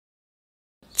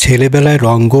ছেলেবেলায়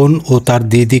রঙ্গন ও তার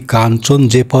দিদি কাঞ্চন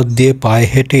যে পথ দিয়ে পায়ে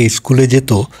হেঁটে স্কুলে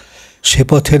যেত, সে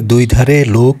পথের দুই ধারে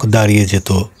লোক দাঁড়িয়ে যেত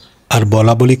আর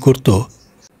বলাবলি করত,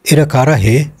 এরা কারা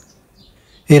হে?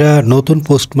 এরা নতুন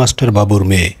পোস্টমাস্টার বাবুর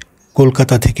মেয়ে,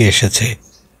 কলকাতা থেকে এসেছে।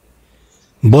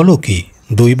 বলো কি,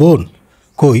 দুই বোন?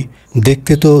 কই,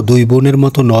 দেখতে তো দুই বোনের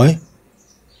মতো নয়।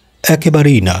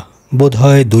 একেবারেই না, বোধ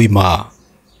হয় দুই মা।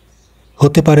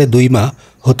 হতে পারে দুই মা,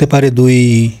 হতে পারে দুই।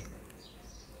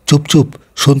 চুপ চুপ,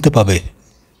 শুনতে পাবে।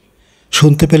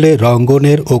 শুনতে পেলে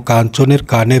রঙ্গনের ও কাঞ্চনের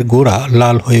কানের গোড়া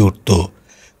লাল হয়ে উঠত,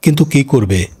 কিন্তু কি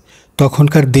করবে,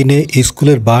 তখনকার দিনে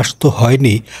স্কুলের বাস তো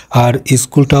হয়নি, আর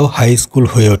স্কুলটাও হাই স্কুল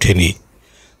হয়ে ওঠেনি।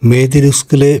 মেয়েদের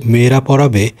স্কুলে মেয়েরা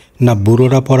পড়াবে না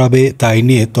বুড়োরা পড়াবে তাই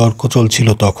নিয়ে তর্ক চলছিল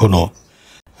তখনও।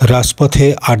 রাজপথে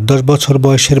 8-10 বছর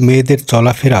বয়সের মেয়েদের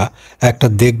চলাফেরা একটা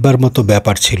দেখবার মতো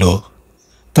ব্যাপার ছিল।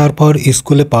 তারপর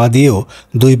স্কুলে পা দিয়েও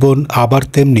দুই বোন আবার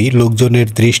তেমনি লোকজনের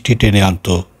দৃষ্টি টেনে আনত।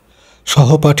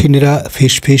 সহপাঠিনীরা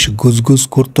ফিসফিস গুজগুজ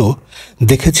করত,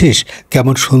 দেখেছিস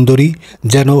কেমন সুন্দরী,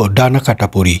 যেন ডানা কাটা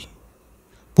পরি।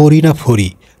 পরি না ফরি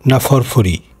না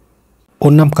ফরফরি।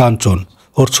 ওর নাম কাঞ্চন,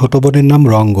 ওর ছোট বোনের নাম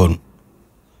রঙ্গন।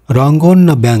 রঙ্গন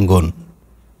না ব্যঙ্গন?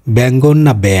 ব্যঙ্গন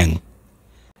না ব্যাং?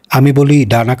 আমি বলি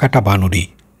ডানা কাটা বানরি।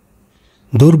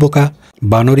 দূর বোকা,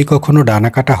 বানরি কখনো ডানা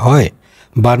কাটা হয়?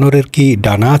 বানরের কি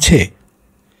ডানা আছে?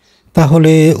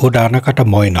 তাহলে ও ডানা কাটা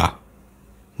ময়না।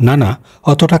 না না,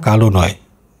 অতটা কালো নয়।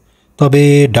 তবে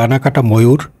ডানা কাটা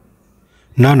ময়ূর?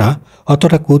 না না,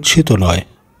 অতটা কুৎসিত নয়।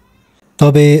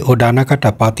 তবে ও ডানা কাটা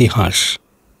পাতি হাঁস।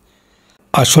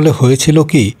 আসলে হয়েছিল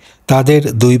কি, তাদের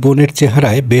দুই বোনের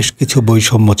চেহারায় বেশ কিছু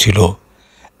বৈষম্য ছিল।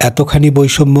 এতখানি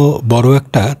বৈষম্য বড়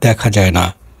একটা দেখা যায় না।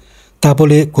 তা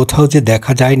বলে কোথাও যে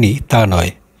দেখা যায়নি তা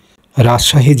নয়।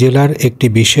 রাজশাহী জেলার একটি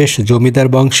বিশেষ জমিদার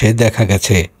বংশে দেখা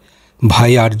গেছে,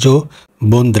 ভাই আর্য,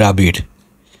 বোন দ্রাবিড়।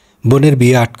 বোনের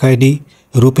বিয়ে আটকায়নি,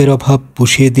 রূপের অভাব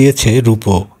পুষিয়ে দিয়েছে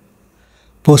রূপও।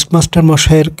 পোস্টমাস্টার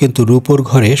মশাইয়ের কিন্তু রূপোর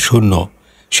ঘরে শূন্য।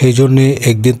 সেই জন্যে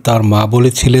একদিন তার মা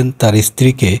বলেছিলেন তার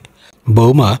স্ত্রীকে,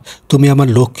 বৌমা, তুমি আমার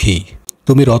লক্ষ্মী,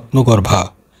 তুমি রত্নগর্ভা।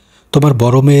 তোমার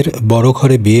বড় মেয়ের বড়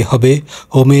ঘরে বিয়ে হবে,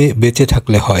 ও মেয়ে বেঁচে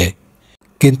থাকলে হয়।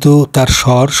 কিন্তু তার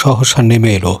স্বর সহসা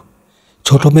নেমে এলো।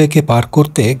 ছোট মেয়েকে পার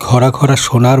করতে ঘরা ঘরা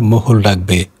সোনার মহল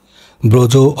লাগবে।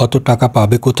 ব্রজ অত টাকা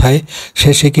পাবে কোথায়?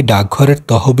 শেষে কি ডাকঘরের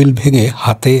তহবিল ভেঙে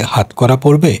হাতে হাতকড়া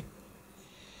পড়বে?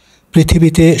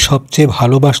 পৃথিবীতে সবচেয়ে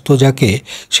ভালোবাসত যাকে,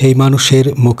 সেই মানুষের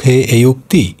মুখে এই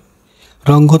উক্তি?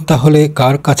 রঙ্গন তাহলে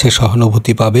কার কাছে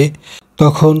সহানুভূতি পাবে?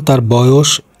 তখন তার বয়স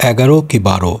 11 কি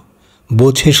 12।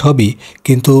 বোঝে সবই,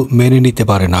 কিন্তু মেনে নিতে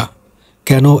পারে না।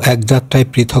 কেন এক যাত্রায়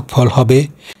পৃথক ফল হবে?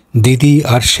 দিদি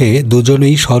আর সে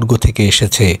দুজনেই স্বর্গ থেকে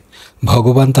এসেছে,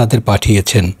 ভগবান তাদের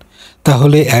পাঠিয়েছেন।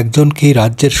 তাহলে একজনকে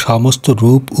রাজ্যের সমস্ত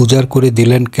রূপ উজাড় করে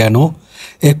দিলেন কেন?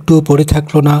 একটু পড়ে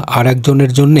থাকলো না আর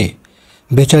একজনের জন্যে?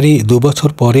 বেচারি 2 বছর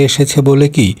পরে এসেছে বলে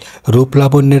কি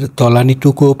রূপলাবণ্যের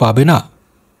তলানিটুকুও পাবে না?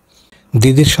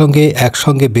 দিদির সঙ্গে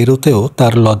একসঙ্গে বেরোতেও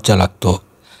তার লজ্জা লাগত।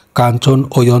 কাঞ্চন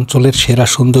ওই অঞ্চলের সেরা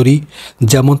সুন্দরী,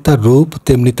 যেমন তার রূপ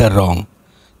তেমনি তার রং,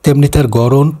 তেমনি তার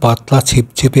গড়ন পাতলা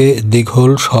ছিপছিপে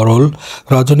দীঘল সরল,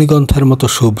 রজনীগন্ধার মতো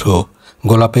শুভ্র,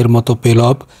 গোলাপের মতো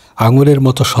পেলব, আঙুরের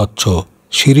মতো স্বচ্ছ,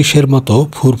 শিরিষের মতো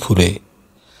ফুরফুরে।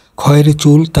 খয়েরি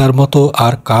চুল তার মতো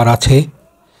আর কার আছে?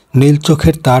 নীল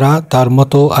চোখের তারা তার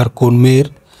মতো আর কোন মেয়ের?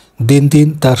 দিন দিন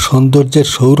তার সৌন্দর্যের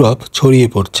সৌরভ ছড়িয়ে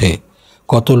পড়ছে।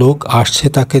 কত লোক আসছে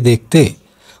তাকে দেখতে,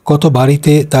 কত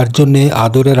বাড়িতে তার জন্যে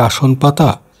আদরের আসন পাতা।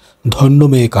 ধন্য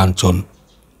মেয়ে কাঞ্চন।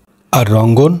 আর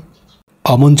রঙ্গন,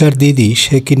 অমনজার দিদি,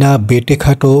 সে কিনা বেটে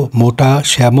খাটো, মোটা,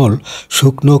 শ্যামল,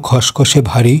 শুকনো, খসখসে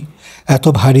ভারী। এত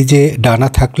ভারী যে ডানা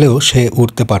থাকলেও সে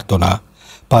উঠতে পারত না।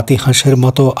 পাতি হাঁসের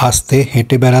মতো আস্তে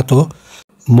হেঁটে বেড়াতো।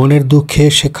 মনের দুঃখে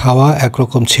সে খাওয়া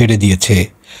একরকম ছেড়ে দিয়েছে,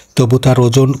 তবু তার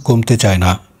ওজন কমতে চায়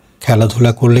না।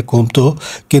 খেলাধুলা করলে কমতো,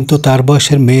 কিন্তু তার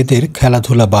বয়সের মেয়েদের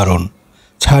খেলাধুলা বারণ।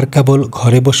 ছাড় কেবল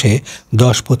ঘরে বসে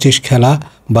 10-25 খেলা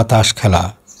বা তাস খেলা।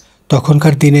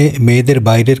 তখনকার দিনে মেয়েদের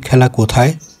বাইরের খেলা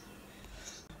কোথায়?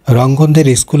 রঙ্গনদের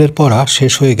স্কুলের পড়া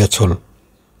শেষ হয়ে গেছল।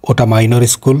 ওটা মাইনর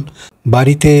স্কুল।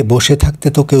 বাড়িতে বসে থাকতে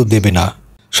তো কেউ দেবে না।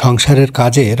 সংসারের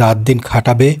কাজে রাত দিন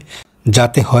খাটাবে,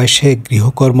 যাতে হয় সে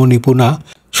গৃহকর্ম নিপুণা,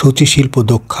 সূচিশিল্প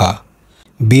দক্ষা।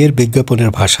 বিয়ের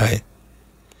বিজ্ঞাপনের ভাষায়।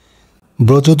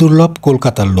 ব্রজদুর্লভ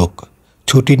কলকাতার লোক।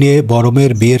 ছুটি নিয়ে বড়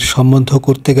মেয়ের বিয়ের সম্বন্ধ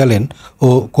করতে গেলেন ও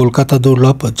কলকাতা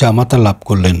দুর্লভ জামাতা লাভ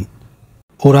করলেন।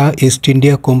 ওরা ইস্ট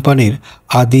ইন্ডিয়া কোম্পানির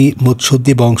আদি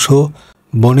মুৎসুদ্দি বংশ,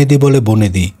 বনেদি বলে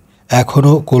বনেদি।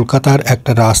 এখনও কলকাতার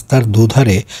একটা রাস্তার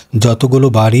দুধারে যতগুলো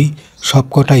বাড়ি,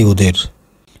 সবকটাই ওদের।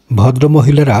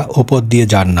 ভদ্রমহিলারা ওপর দিয়ে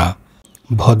যান না,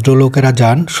 ভদ্রলোকেরা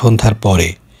যান সন্ধ্যার পরে।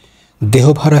 দেহ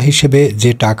ভাড়া হিসেবে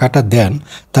যে টাকাটা দেন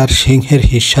তার সিংহের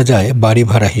হিস্সা যায় বাড়ি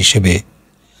ভাড়া হিসেবে।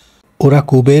 ওরা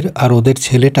কুবের আর ওদের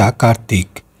ছেলেটা কার্তিক।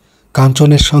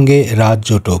 কাঞ্চনের সঙ্গে রাজ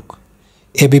জোটক।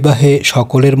 এ বিবাহে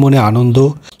সকলের মনে আনন্দ,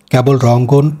 কেবল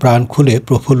রঙ্গন প্রাণ খুলে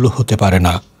প্রফুল্ল হতে পারে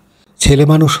না। ছেলে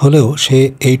মানুষ হলেও সে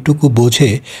এইটুকু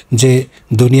বোঝে যে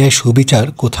দুনিয়ায় সুবিচার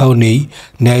কোথাও নেই,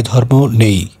 ন্যায়ধর্ম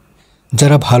নেই।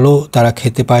 যারা ভালো তারা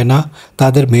খেতে পায় না,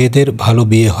 তাদের মেয়েদের ভালো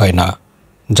বিয়ে হয় না।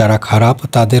 যারা খারাপ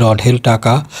তাদের অঢেল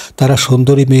টাকা, তারা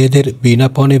সুন্দরী মেয়েদের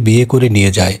বিনাপণে বিয়ে করে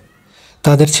নিয়ে যায়।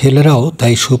 তাদের ছেলেরাও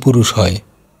তাই সুপুরুষ হয়,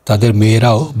 তাদের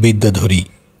মেয়েরাও বিদ্যাধরী।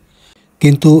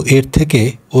 কিন্তু এর থেকে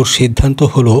ওর সিদ্ধান্ত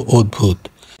হলো অদ্ভুত।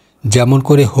 যেমন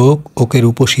করে হোক ওকে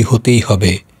রূপসী হতেই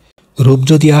হবে। রূপ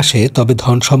যদি আসে তবে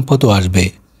ধন সম্পদও আসবে।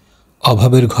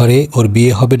 অভাবের ঘরে ওর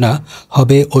বিয়ে হবে না,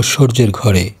 হবে ঐশ্বর্যের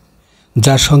ঘরে।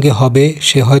 যার সঙ্গে হবে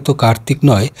সে হয়তো কার্তিক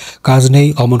নয়, কাজ নেই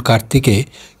অমন কার্তিকে,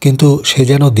 কিন্তু সে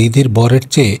যেন দিদির বরের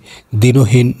চেয়ে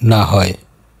দিনহীন না হয়।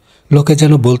 লোকে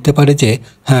যেন বলতে পারে যে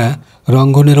হ্যাঁ,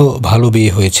 রঙ্গনেরও ভালো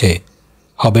বিয়ে হয়েছে।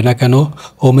 হবে না কেন?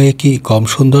 ও মেয়ে কি কম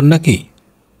সুন্দর নাকি?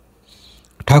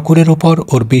 ঠাকুরের ওপর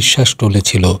ওর বিশ্বাস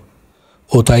টলেছিল।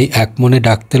 ও তাই একমনে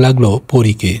ডাকতে লাগলো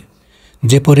পরীকে।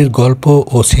 যে পরীর গল্প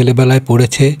ও ছেলেবেলায়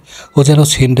পড়েছে, ও যেন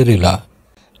সিন্ডারেলা।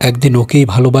 একদিন ওকেই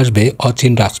ভালোবাসবে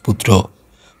অচিন রাজপুত্র।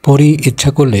 পরী ইচ্ছা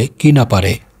করলে কি না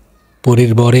পারে।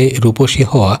 পরীর বরে রূপসী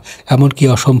হওয়া এমন কি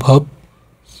অসম্ভব?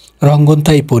 রঙ্গন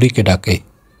তাই পরীকে ডাকে।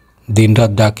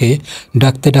 দিনরাত ডাকে,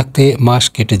 ডাকতে ডাকতে মাস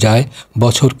কেটে যায়,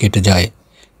 বছর কেটে যায়।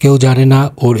 কেউ জানে না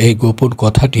ওর এই গোপন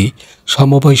কথাটি,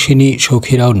 সমবয়সিনী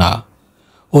সখীরাও না।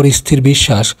 ওর স্থির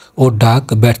বিশ্বাস ওর ডাক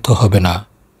ব্যর্থ হবে না।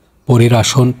 পরীর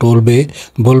আসন টলবে,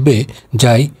 বলবে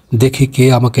যাই দেখি কে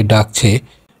আমাকে ডাকছে,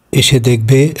 এসে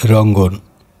দেখবে রঙ্গন।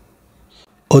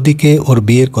 ওদিকে ওর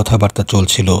বিয়ের কথাবার্তা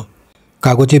চলছিল।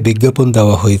 কাগজে বিজ্ঞাপন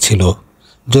দেওয়া হয়েছিল।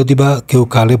 যদিবা কেউ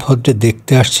কালে ভদ্রে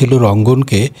দেখতে আসছিল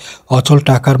রঙ্গনকে, অচল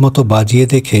টাকার মতো বাজিয়ে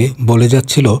দেখে বলে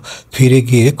যাচ্ছিল ফিরে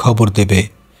গিয়ে খবর দেবে।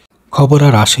 খবর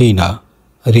আর আসেই না।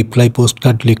 রিপ্লাই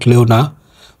পোস্টকার্ড লিখলেও না।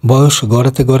 বয়স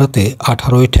গড়াতে গড়াতে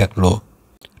 18 ঠেকল।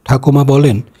 ঠাকুমা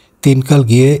বলেন, 3 কাল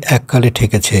গিয়ে 1 কালে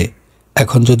ঠেকেছে।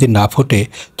 এখন যদি না ফোটে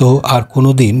তো আর কোনো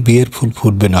দিন বিয়ের ফুল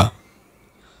ফুটবে না।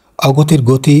 অগতির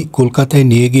গতি কলকাতায়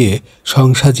নিয়ে গিয়ে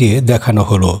সংসাজিয়ে দেখানো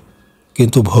হলো।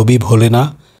 কিন্তু ভবি ভোলে না।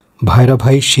 ভাইরা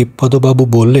ভাই শিবপদবাবু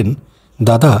বললেন,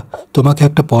 দাদা তোমাকে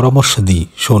একটা পরামর্শ দিই,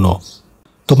 শোনো।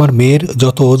 তোমার মেয়ের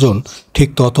যত ওজন ঠিক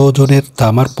তত ওজনের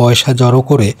তামার পয়সা জড়ো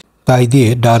করে তাই দিয়ে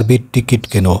ডার্বির টিকিট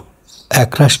কেনো।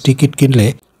 একরাশ টিকিট কিনলে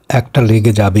একটা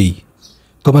লেগে যাবেই।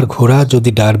 তোমার ঘোড়া যদি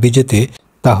ডার্বি যেতে,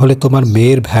 তাহলে তোমার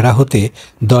মেয়ের ভেড়া হতে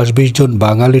 10-20 জন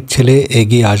বাঙালির ছেলে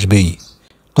এগিয়ে আসবেই।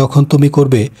 তখন তুমি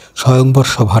করবে স্বয়ংবর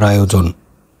সভার আয়োজন।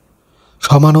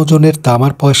 সমান ওজনের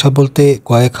তামার পয়সা বলতে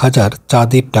কয়েক হাজার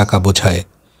চাঁদির টাকা বোঝায়।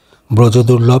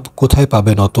 ব্রজদুর্লভ কোথায়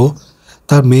পাবেন অত?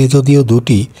 তার মেয়ে যদিও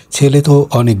 2টি, ছেলে তো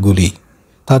অনেকগুলি।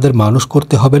 তাদের মানুষ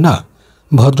করতে হবে না?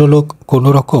 ভদ্রলোক কোনো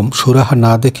রকম সুরাহা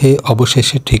না দেখে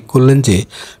অবশেষে ঠিক করলেন যে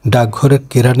ডাকঘরের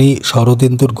কেরানি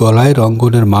শরদিন্দুর গলায়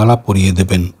রঙ্গনের মালা পরিয়ে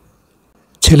দেবেন।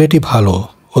 ছেলেটি ভালো,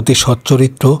 অতি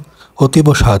সচ্চরিত্র, অতীব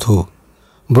সাধু।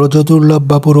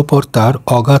 ব্রজদুর্লভবাবুর ওপর তার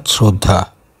অগাধ শ্রদ্ধা।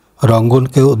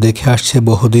 রঙ্গনকেও দেখে আসছে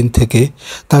বহুদিন থেকে,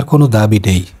 তার কোনো দাবি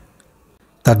নেই।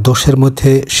 তার দোষের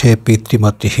মধ্যে সে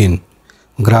পিতৃমাতৃহীন।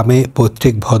 গ্রামে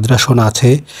পৈতৃক ভদ্রাসন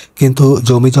আছে, কিন্তু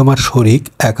জমিজমার শরিক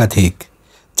একাধিক।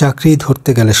 চাকরি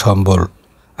ধরতে গেলে সম্বল,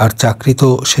 আর চাকরি তো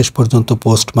শেষ পর্যন্ত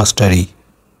পোস্টমাস্টারই।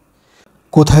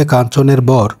 কোথায় কাঞ্চনের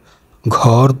বর,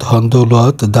 ঘর,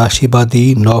 ধনদৌলত, দাসীবাদী,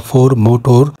 নফর,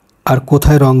 মোটর, আর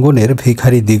কোথায় রঙ্গনের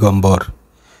ভিখারি দিগম্বর।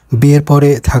 বিয়ের পরে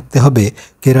থাকতে হবে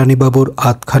কেরানিবাবুর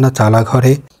আধখানা চালা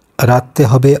ঘরে, রাখতে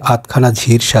হবে আধখানা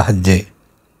ঝির সাহায্যে।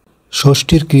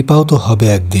 ষষ্ঠীর কৃপাও তো হবে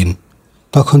একদিন।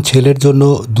 তখন ছেলের জন্য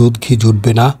দুধ ঘি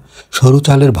জুটবে না, সরু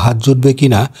চালের ভাত জুটবে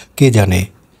কিনা কে জানে,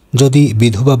 যদি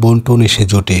বিধবা বন্টন এসে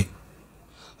জোটে।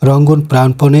 রঙ্গন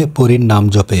প্রাণপণে পরীর নাম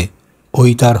জপে।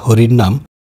 ওই তার হরির নাম।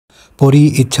 পরী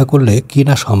ইচ্ছা করলে কি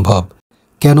না সম্ভব।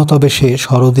 কেন তবে সে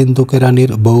শরদিন্দু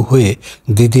কেরানির বউ হয়ে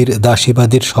দিদির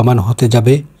দাসীবাদীর সমান হতে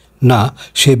যাবে? না,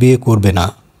 সে বিয়ে করবে না।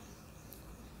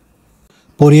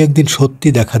 পরী একদিন সত্যি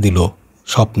দেখা দিল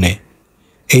স্বপ্নে।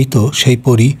 এই তো সেই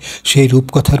পরী, সেই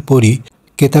রূপকথার পরী।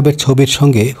 কেতাবের ছবির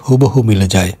সঙ্গে হুবহু মিলে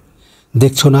যায়।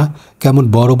 দেখছো না কেমন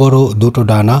বড় বড় 2টো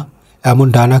ডানা? এমন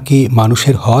ডানা কি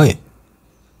মানুষের হয়?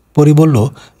 পরী বলল,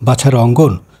 বাছা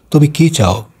রঙ্গন, তুমি কি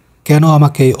চাও? কেন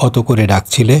আমাকে অত করে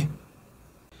ডাকছিলে?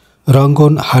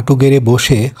 রঙ্গন হাঁটু গেড়ে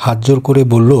বসে হাত জোর করে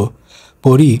বলল,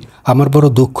 পরী, আমার বড়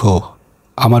দুঃখ।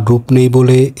 আমার রূপ নেই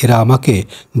বলে এরা আমাকে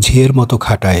ঝিয়ের মতো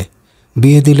খাটায়।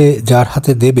 বিয়ে দিলে যার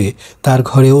হাতে দেবে তার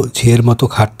ঘরেও ঝিয়ের মতো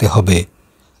খাটতে হবে।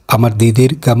 আমার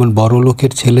দিদির কেমন বড়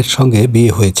লোকের ছেলের সঙ্গে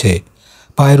বিয়ে হয়েছে।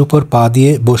 পায়ের উপর পা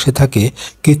দিয়ে বসে থাকে,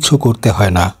 কিচ্ছু করতে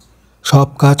হয় না। সব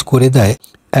কাজ করে দেয়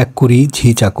এক কুড়ি ঝি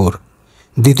চাকর।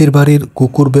 দিদির বাড়ির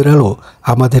কুকুর বেড়ালও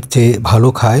আমাদের চেয়ে ভালো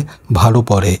খায়, ভালো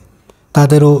পরে।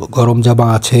 তাদেরও গরম জামা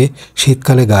আছে,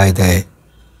 শীতকালে গায়ে দেয়।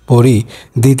 পরি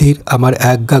দিদির আমার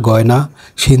একগা গয়না,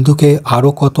 সিন্ধুকে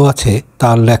আরও কত আছে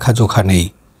তার লেখাজোখা নেই।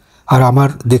 আর আমার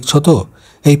দেখছ তো,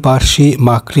 এই পার্সি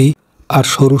মাকড়ি আর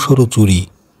সরু সরু চুড়ি।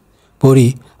 পরি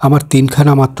আমার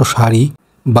 3খানা মাত্র শাড়ি,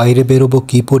 বাইরে বেরোবো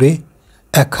কি পরে?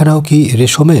 একখানাও কি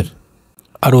রেশমের?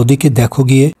 আর ওদিকে দেখো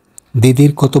গিয়ে,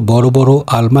 দিদির কত বড় বড়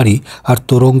আলমারি আর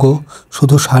তোরঙ্গ,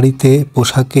 শুধু শাড়িতে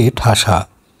পোশাকে ঠাসা।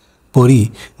 পরি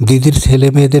দিদির ছেলে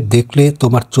মেয়েদের দেখলে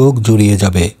তোমার চোখ জুড়িয়ে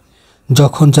যাবে।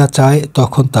 যখন যা চায়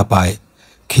তখন তা পায়।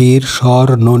 ক্ষীর, সর,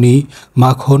 ননি,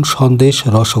 মাখন, সন্দেশ,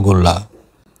 রসগোল্লা।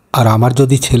 আর আমার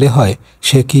যদি ছেলে হয়,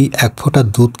 সে কি এক ফোঁটা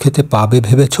দুধ খেতে পাবে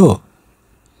ভেবেছ?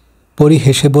 পরি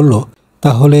হেসে বলল,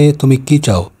 তাহলে তুমি কি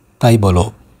চাও তাই বলো।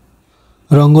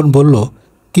 রঙ্গন বলল,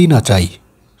 কি না চাই?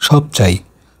 সব চাই।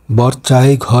 বর চাই,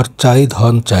 ঘর চাই,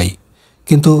 ধন চাই,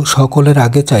 কিন্তু সকলের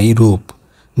আগে চাই রূপ,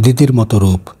 দিদির মতো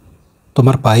রূপ।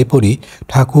 তোমার পায়ে পড়ি,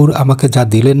 ঠাকুর আমাকে যা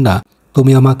দিলেন না,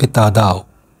 তুমি আমাকে তা দাও।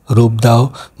 রূপ দাও,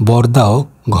 বর দাও,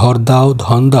 ঘর দাও,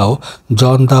 ধন দাও,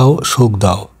 জন দাও, সুখ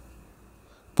দাও।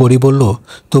 পরি বলল,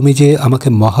 তুমি যে আমাকে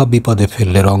মহা বিপদে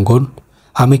ফেললে রঙ্গন।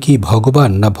 আমি কি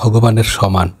ভগবান না ভগবানের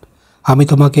সমান? আমি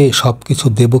তোমাকে সব কিছু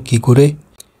দেব কি করে?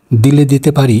 দিলে দিতে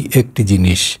পারি একটি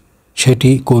জিনিস। সেটি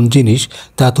কোন জিনিস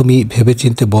তা তুমি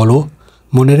ভেবেচিন্তে বলো।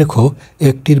 মনে রেখো,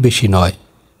 একটির বেশি নয়।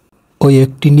 ওই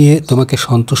একটি নিয়ে তোমাকে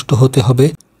সন্তুষ্ট হতে হবে,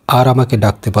 আর আমাকে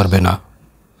ডাকতে পারবে না।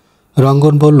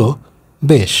 রঙ্গন বলল,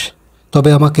 বেশ, তবে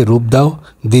আমাকে রূপ দাও,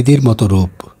 দিদির মতো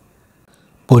রূপ।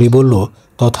 পরি বলল,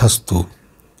 তথাস্তু।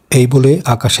 এই বলে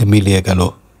আকাশে মিলিয়ে গেল।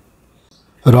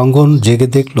 রঙ্গন জেগে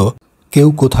দেখল কেউ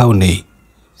কোথাও নেই।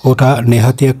 ওটা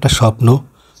নেহাতি একটা স্বপ্ন।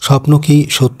 স্বপ্ন কি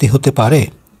সত্যি হতে পারে?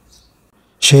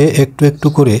 সে একটু একটু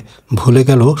করে ভুলে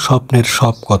গেল স্বপ্নের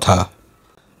সব কথা।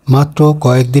 মাত্র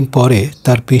কয়েকদিন পরে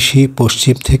তার পিসি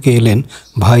পশ্চিম থেকে এলেন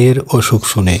ভাইয়ের অসুখ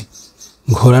শুনে।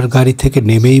 ঘোড়ার গাড়ি থেকে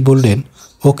নেমেই বললেন,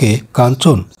 ওকে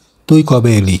কাঞ্চন, তুই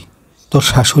কবে এলি? তোর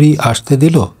শাশুড়ি আসতে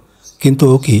দিল, কিন্তু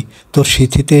ও কি তোর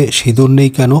সিঁথিতে সিঁদুর নেই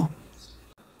কেন?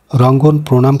 রঙ্গন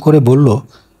প্রণাম করে বলল,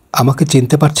 আমাকে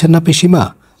চিনতে পারছেন না পিসিমা?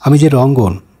 আমি যে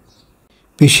রঙ্গন।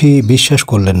 পিসি বিশ্বাস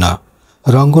করলেন না।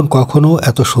 রঙ্গন কখনো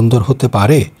এত সুন্দর হতে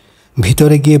পারে?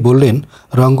 ভিতরে গিয়ে বললেন,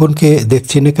 রঙ্গনকে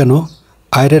দেখছি না কেন?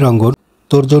 আয়রে রঙ্গন,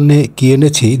 তোর জন্যে কি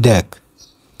এনেছি দেখ।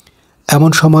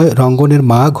 এমন সময় রঙ্গনের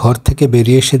মা ঘর থেকে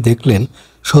বেরিয়ে এসে দেখলেন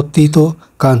সত্যিই তো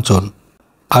কাঞ্চন।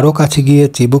 আরও কাছে গিয়ে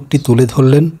চিবুকটি তুলে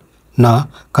ধরলেন। না,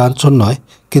 কাঞ্চন নয়,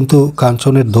 কিন্তু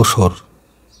কাঞ্চনের দোসর।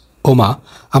 ওমা,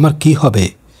 আমার কি হবে?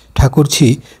 ঠাকুরছি,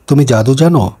 তুমি জাদু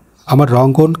জানো? আমার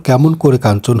রঙ্গন কেমন করে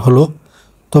কাঞ্চন হলো?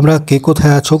 তোমরা কে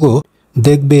কোথায় আছো গো?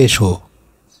 দেখবে এসো।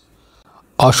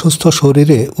 অসুস্থ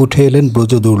শরীরে উঠে এলেন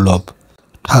ব্রজদুর্লভ।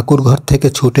 ঠাকুর ঘর থেকে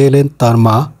ছুটে এলেন তার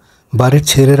মা। বাড়ির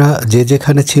ছেলেরা যে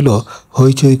যেখানে ছিল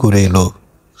হইচই করে এলো।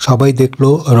 সবাই দেখল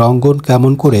রঙ্গন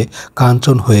কেমন করে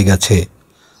কাঞ্চন হয়ে গেছে।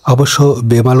 অবশ্য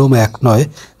বেমালুম এক নয়,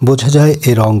 বোঝা যায়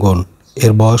এ রঙ্গন,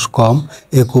 এর বয়স কম,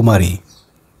 এ কুমারী।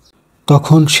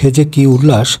 তখন সে যে কি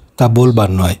উল্লাস তা বলবার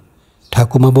নয়।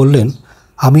 ঠাকুমা বললেন,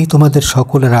 আমি তোমাদের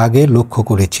সকলের আগে লক্ষ্য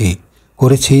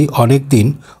করেছি অনেক দিন।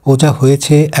 ও যা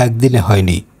হয়েছে একদিনে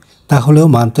হয়নি। তাহলেও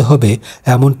মানতে হবে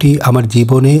এমনটি আমার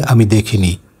জীবনে আমি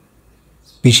দেখিনি।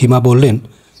 পিসিমা বললেন,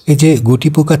 এই যে গুটি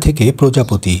পোকা থেকে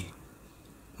প্রজাপতি।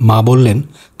 মা বললেন,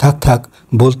 থাক থাক,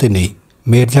 বলতে নেই,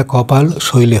 মেয়ের যা কপাল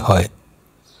শৈলে হয়।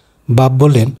 বাপ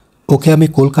বললেন, ওকে আমি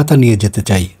কলকাতা নিয়ে যেতে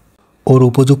চাই। ওর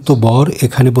উপযুক্ত বর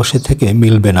এখানে বসে থেকে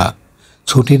মিলবে না।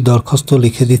 ছুটির দরখাস্ত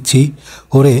লিখে দিচ্ছি।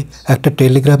 ওরে একটা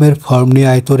টেলিগ্রামের ফর্ম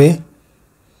নিয়ে আয় তোরে।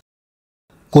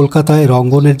 কলকাতায়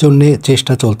রঙ্গনের জন্যে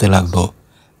চেষ্টা চলতে লাগলো।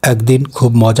 একদিন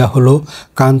খুব মজা হলো।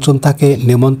 কাঞ্চন তাকে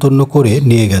নেমন্তন্ন করে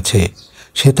নিয়ে গেছে।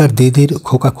 সে তার দিদির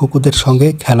খোকা খুকুদের সঙ্গে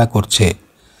খেলা করছে।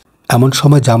 এমন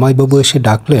সময় জামাইবাবু এসে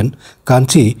ডাকলেন,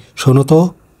 কাঞ্চি, শোনো তো।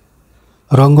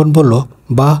 রঙ্গন বলল,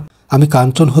 বাহ, আমি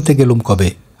কাঞ্চন হতে গেলুম কবে?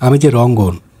 আমি যে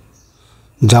রঙ্গন।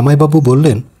 জামাইবাবু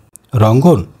বললেন,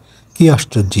 রঙ্গন? কি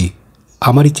আশ্চর্যি,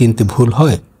 আমারই চিনতে ভুল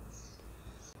হয়।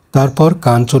 তারপর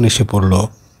কাঞ্চন এসে পড়ল।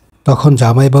 তখন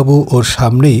জামাইবাবু ওর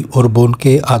সামনেই ওর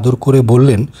বোনকে আদর করে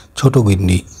বললেন, ছোট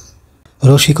গিন্নি।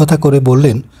 রসিকতা করে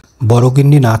বললেন, বড়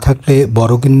গিন্নি না থাকলে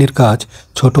বড় গিন্নির কাজ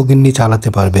ছোট গিন্নি চালাতে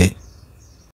পারবে।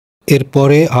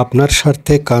 এরপরে আপনার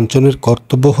স্বার্থে কাঞ্চনের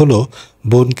কর্তব্য হলো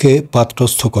বোনকে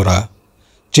পাত্রস্থ করা।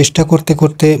 চেষ্টা করতে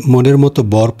করতে মনের মতো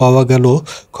বর পাওয়া গেল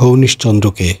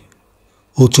খৌনিশচন্দ্রকে।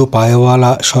 উঁচু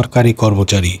পায়েওয়ালা সরকারি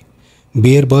কর্মচারী,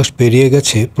 বিয়ের বয়স পেরিয়ে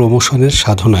গেছে প্রমোশনের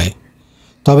সাধনায়।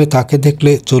 তবে তাকে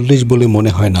দেখলে 40 বলে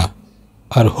মনে হয় না।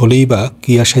 আর হলেই বা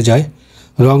কি আসে যায়,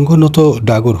 রঙ্গনও তো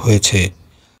ডাগর হয়েছে।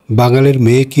 বাঙালির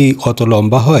মেয়ে কি অত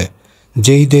লম্বা হয়?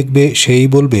 যেই দেখবে সেই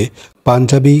বলবে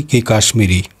পাঞ্জাবি কি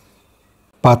কাশ্মীরি।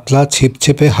 পাতলা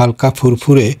ছিপছিপে হালকা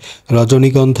ফুরফুরে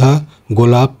রজনীগন্ধা,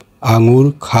 গোলাপ, আঙুর,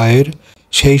 খায়ের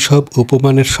সেই সব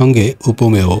উপমানের সঙ্গে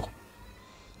উপমেয়।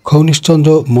 খৌনিশচন্দ্র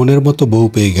মনের মতো বউ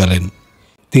পেয়ে গেলেন।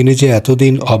 তিনি যে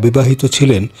এতদিন অবিবাহিত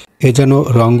ছিলেন এ যেন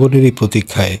রঙ্গনেরই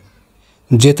প্রতীক্ষায়।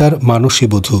 যে তার মানসী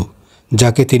বধূ,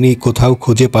 যাকে তিনি কোথাও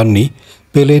খুঁজে পাননি,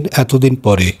 পেলেন এতদিন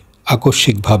পরে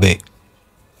আকস্মিকভাবে।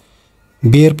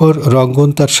 বিয়ের পর রঙ্গন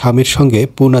তার স্বামীর সঙ্গে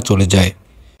পুনা চলে যায়।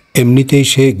 এমনিতেই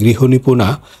সে গৃহনিপুণা,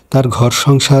 তার ঘর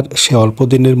সংসার সে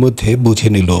অল্পদিনের মধ্যে বুঝে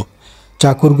নিল।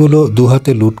 চাকরগুলো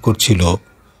দুহাতে লুট করছিল।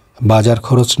 বাজার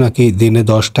খরচ নাকি দিনে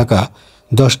 10 টাকা,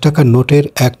 10 টাকার নোটের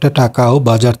একটা টাকাও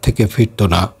বাজার থেকে ফিরত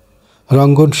না।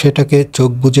 রঙ্গন সেটাকে চোখ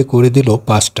বুজে করে দিল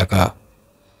 5 টাকা।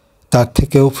 তার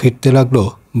থেকেও ফিরতে লাগলো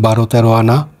 12-13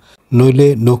 আনা, নইলে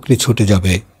নকরি ছুটে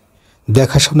যাবে।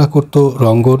 দেখাশোনা করত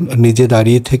রঙ্গন নিজে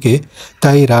দাঁড়িয়ে থেকে,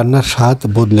 তাই রান্নার স্বাদ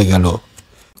বদলে গেল।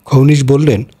 খৌনিশ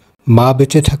বললেন, মা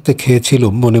বেঁচে থাকতে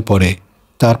খেয়েছিলুম মনে পড়ে,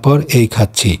 তারপর এই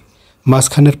খাচ্ছি।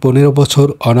 মাঝখানের 15 বছর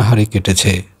অনাহারে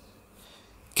কেটেছে।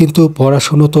 কিন্তু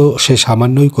পড়াশুনো তো সে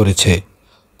সামান্যই করেছে।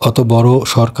 অত বড়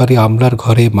সরকারি আমলার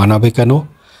ঘরে মানাবে কেন?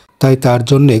 তাই তার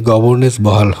জন্যে গভর্নেস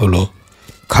বহাল হলো।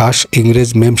 খাস ইংরেজ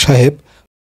মেম সাহেব,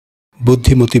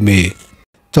 বুদ্ধিমতী মেয়ে,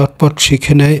 চটপট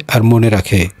শিখে নেয় আর মনে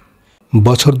রাখে।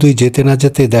 বছর 2 যেতে না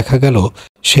যেতে দেখা গেল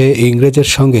সে ইংরেজের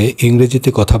সঙ্গে ইংরেজিতে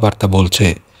কথাবার্তা বলছে,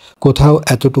 কোথাও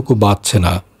এতটুকু বাঁচছে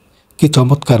না। কি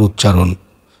চমৎকার উচ্চারণ!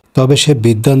 তবে সে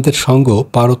বিদ্বানদের সঙ্গ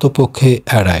পারতপক্ষে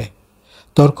এড়ায়।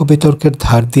 তর্ক বিতর্কের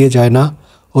ধার দিয়ে যায় না।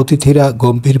 অতিথিরা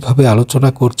গম্ভীরভাবে আলোচনা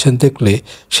করছেন দেখলে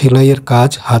সেলাইয়ের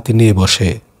কাজ হাতে নিয়ে বসে,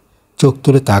 চোখ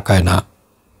তুলে তাকায় না।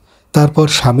 তারপর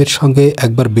স্বামীর সঙ্গে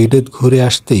একবার বিলেত ঘুরে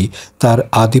আসতেই তার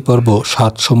আদিপর্ব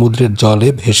 7 সমুদ্রের জলে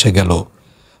ভেসে গেল।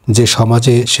 যে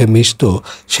সমাজে সে মিশত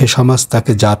সে সমাজ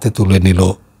তাকে জাতে তুলে নিল।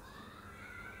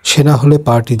 সে না হলে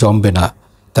পার্টি জমবে না,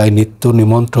 তাই নিত্য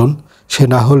নিমন্ত্রণ। সে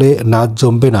না হলে নাচ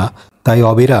জমবে না, তাই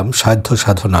অবিরাম সাধ্য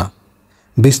সাধনা।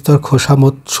 বিস্তর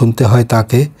খোসামত শুনতে হয়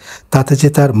তাকে। তাতে যে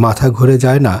তার মাথা ঘুরে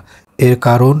যায় না, এর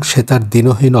কারণ সে তার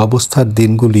দিনহীন অবস্থার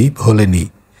দিনগুলি ভোলেনি,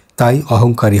 তাই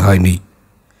অহংকারী হয়নি।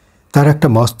 তার একটা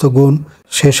মস্ত গুণ,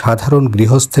 সে সাধারণ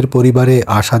গৃহস্থের পরিবারে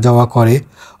আসা যাওয়া করে,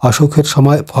 অসুখের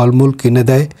সময় ফলমূল কিনে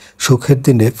দেয়, সুখের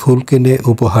দিনে ফুল কিনে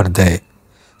উপহার দেয়।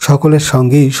 সকলের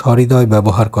সঙ্গেই সহৃদয়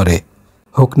ব্যবহার করে,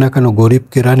 হোক না কেন গরিব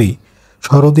কেরানি।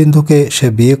 শরদিন্দুকে সে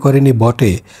বিয়ে করেনি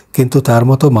বটে, কিন্তু তার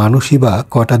মতো মানুষই বা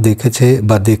কটা দেখেছে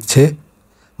বা দেখছে?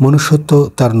 মনুষ্যত্ব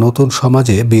তার নতুন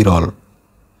সমাজে বিরল।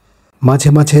 মাঝে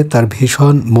মাঝে তার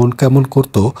ভীষণ মন কেমন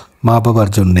করত মা বাবার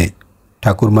জন্যে,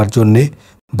 ঠাকুরমার জন্যে,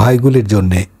 ভাইগুলির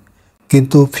জন্যে।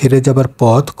 কিন্তু ফিরে যাবার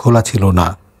পথ খোলা ছিল না।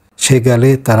 সে গেলে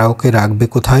তারা ওকে রাখবে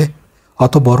কোথায়?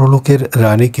 অত বড় লোকের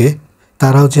রানীকে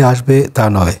তারাও যে আসবে তা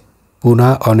নয়। পুনা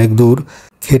অনেক দূর,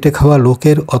 খেটে খাওয়া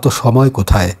লোকের অত সময়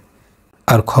কোথায়?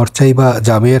 আর খরচাই বা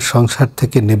জামাইয়ের সংসার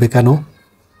থেকে নেবে কেন?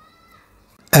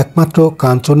 একমাত্র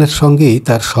কাঞ্চনের সঙ্গেই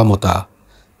তার সমতা,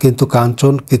 কিন্তু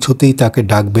কাঞ্চন কিছুতেই তাকে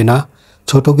ডাকবে না।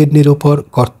 ছোট গিন্নির ওপর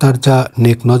কর্তার যা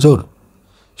নেক নজর,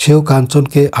 সেও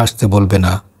কাঞ্চনকে আসতে বলবে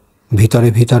না। ভিতরে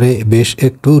ভিতরে বেশ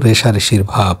একটু রেশারেশির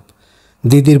ভাব।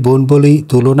 দিদির বোন বলেই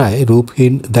তুলনায়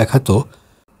রূপহীন দেখাতো,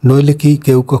 নইলে কি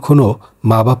কেউ কখনো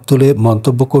মা বাপ তুলে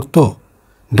মন্তব্য করত?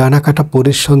 ডানাকাটা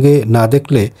পরীর সঙ্গে না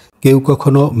দেখলে কেউ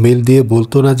কখনো মিল দিয়ে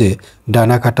বলতো না যে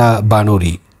ডানাকাটা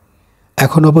বানরী।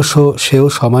 এখন অবশ্য সেও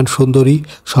সমান সুন্দরী,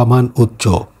 সমান উচ্চ।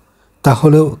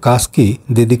 তাহলেও কাজ কি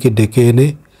দিদিকে ডেকে এনে?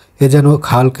 এ যেন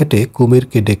খাল কেটে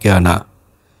কুমিরকে ডেকে আনা।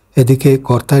 এদিকে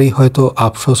কর্তারই হয়তো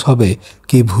আফসোস হবে,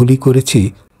 কি ভুলই করেছি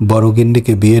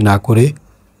বড়গিন্নিকে বিয়ে না করে।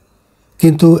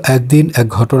 কিন্তু একদিন এক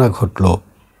ঘটনা ঘটল।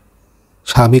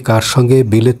 স্বামী কার সঙ্গে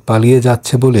বিলেত পালিয়ে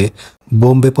যাচ্ছে বলে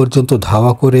বোম্বে পর্যন্ত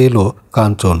ধাওয়া করে এলো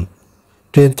কাঞ্চন।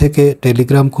 ট্রেন থেকে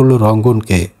টেলিগ্রাম করল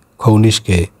রঙ্গনকে,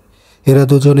 খৌনিশকে। এরা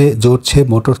দুজনে জোরছে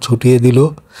মোটর ছুটিয়ে দিল।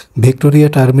 ভিক্টোরিয়া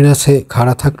টার্মিনাসে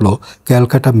খাড়া থাকলো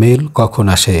ক্যালকাটা মেল কখন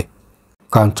আসে।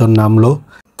 কাঞ্চন নামলো,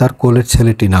 তার কোলের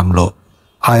ছেলেটি নামলো,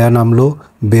 আয়া নামলো,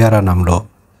 বেয়ারা নামলো।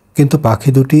 কিন্তু পাখি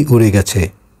দুটি উড়ে গেছে,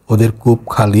 ওদের কূপ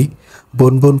খালি।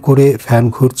 বন বন করে ফ্যান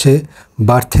ঘুরছে।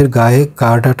 বার্থের গায়ে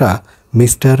কার্ডাটা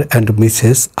মিস্টার অ্যান্ড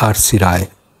মিসেস আর.সি. রায়।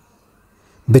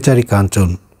 বেচারি কাঞ্চন,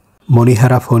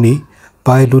 মণিহারা ফণি,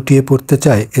 পায়ে লুটিয়ে পড়তে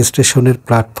চায় স্টেশনের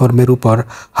প্ল্যাটফর্মের উপর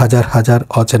হাজার হাজার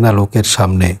অচেনা লোকের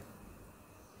সামনে।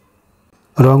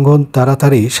 রঙ্গন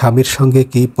তাড়াতাড়ি স্বামীর সঙ্গে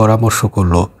কি পরামর্শ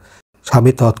করল।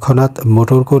 স্বামী তৎক্ষণাৎ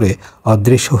মোটর করে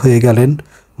অদৃশ্য হয়ে গেলেন।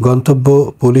 গন্তব্য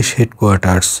পুলিশ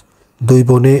হেডকোয়ার্টার্স। দুই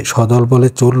বোনে সদল বলে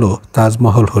চলল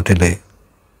তাজমহল হোটেলে।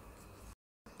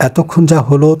 এতক্ষণ যা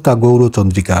হলো তা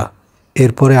গৌরচন্দ্রিকা।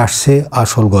 এরপরে আসছে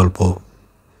আসল গল্প।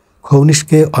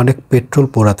 খৌনিশকে অনেক পেট্রোল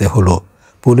পোড়াতে হলো,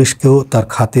 পুলিশকেও তার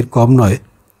খাতির কম নয়।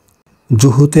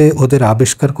 জুহুতে ওদের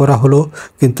আবিষ্কার করা হলো,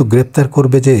 কিন্তু গ্রেপ্তার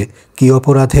করবে যে কী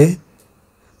অপরাধে?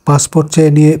 পাসপোর্ট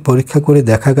চেয়ে নিয়ে পরীক্ষা করে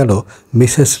দেখা গেল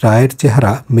মিসেস রায়ের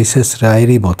চেহারা মিসেস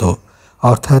রায়েরই মতো,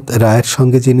 অর্থাৎ রায়ের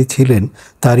সঙ্গে যিনি ছিলেন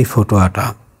তারই ফটো আঁটা।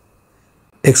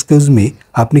 এক্সকিউজ মি,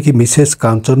 আপনি কি মিসেস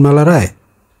কাঞ্চনমালা রায়?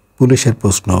 পুলিশের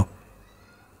প্রশ্ন।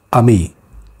 আমি,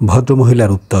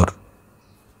 ভদ্রমহিলার উত্তর।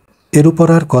 এর উপর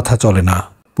আর কথা চলে না।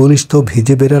 পুলিশ তো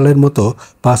ভিজে বেড়ালের মতো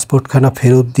পাসপোর্টখানা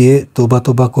ফেরত দিয়ে তোবা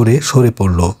তোবা করে সরে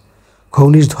পড়ল।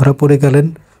 খৌনিশ ধরা পড়ে গেলেন।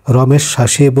 রমেশ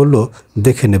শাসিয়ে বলল,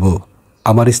 দেখে নেব।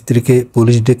 আমার স্ত্রীকে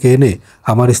পুলিশ ডেকে এনে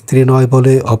আমার স্ত্রী নয়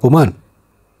বলে অপমান।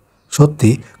 সত্যি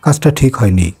কাজটা ঠিক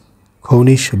হয়নি।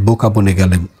 খৌনিশ বোকা বনে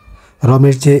গেলেন।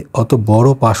 রমেশ যে অত বড়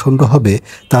পাষণ্ড হবে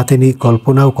তা তিনি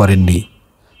কল্পনাও করেননি।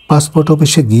 পাসপোর্ট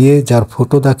অফিসে গিয়ে যার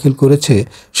ফটো দাখিল করেছে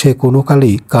সে কোনো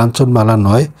কালই কাঞ্চনমালা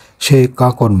নয়, সে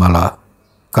কাঁকনমালা,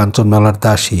 কাঞ্চনমালার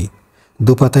দাসী।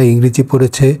 দুপাতায় ইংরেজি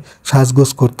পড়েছে, সাজগোজ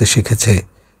করতে শিখেছে,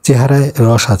 চেহারায়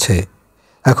রস আছে।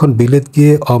 এখন বিলেত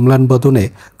গিয়ে অম্লান বদনে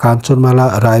কাঞ্চনমালা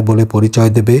রায় বলে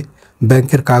পরিচয় দেবে,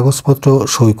 ব্যাংকের কাগজপত্র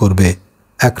সই করবে,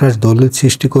 একরাশ দলিল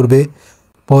সৃষ্টি করবে।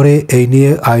 পরে এই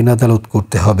নিয়ে আইন আদালত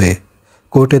করতে হবে।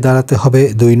 কোর্টে দাঁড়াতে হবে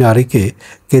দুই নারীকে,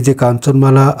 কে যে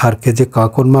কাঞ্চনমালা আর কে যে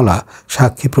কাঁকনমালা,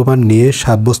 সাক্ষী প্রমাণ নিয়ে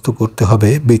সাব্যস্ত করতে হবে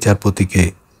বিচারপতিকে।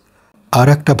 আর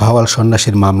একটা ভাওয়াল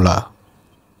সন্ন্যাসীর মামলা।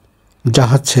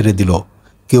 জাহাজ ছেড়ে দিল।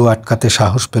 কেউ আটকাতে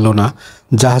সাহস পেল না।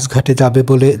 জাহাজ ঘাটে যাবে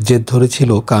বলে জেদ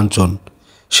ধরেছিল কাঞ্চন।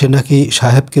 সে নাকি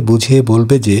সাহেবকে বুঝিয়ে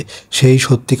বলবে যে সেই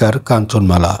সত্যিকার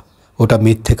কাঞ্চনমালা, ওটা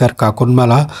মিথ্যেকার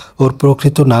কাঁকনমালা। ওর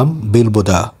প্রকৃত নাম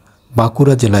বিলবোদা,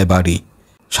 বাঁকুড়া জেলায় বাড়ি।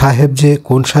 সাহেব যে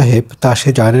কোন সাহেব তা সে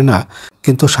জানে না,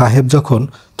 কিন্তু সাহেব যখন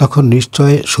তখন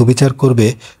নিশ্চয় সুবিচার করবে।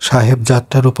 সাহেব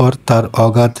যাত্রার উপর তার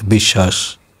অগাধ বিশ্বাস।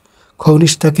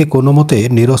 খৌনিশ তাকে কোনো মতে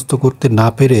নিরস্ত করতে না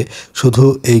পেরে শুধু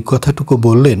এই কথাটুকু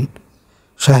বললেন,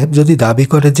 সাহেব যদি দাবি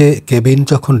করে যে কেবিন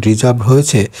যখন রিজার্ভ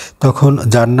হয়েছে তখন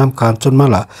যার নাম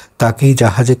কাঞ্চনমালা তাকেই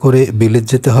জাহাজে করে বিলেত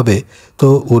যেতে হবে, তো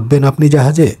উঠবেন আপনি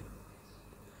জাহাজে?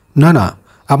 না না,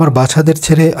 আমার বাচ্চাদের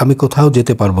ছেড়ে আমি কোথাও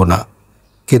যেতে পারবো না।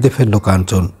 কেঁদে ফেলল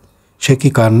কাঞ্চন। সে কি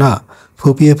কান্না!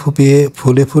 ফুপিয়ে ফুপিয়ে,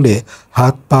 ফুলে ফুলে,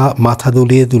 হাত পা মাথা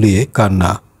দুলিয়ে দুলিয়ে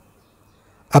কান্না।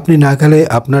 আপনি না গেলে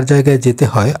আপনার জায়গায় যেতে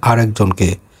হয় আর একজনকে।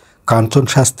 কাঞ্চন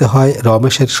সাজতে হয়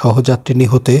রমেশের সহযাত্রিনী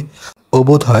হতে। ও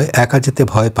বোধ হয় একা যেতে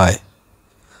ভয় পায়।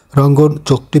 রঙ্গন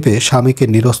চোখ টিপে স্বামীকে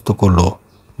নিরস্ত করল।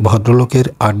 ভদ্রলোকের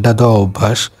আড্ডা দেওয়া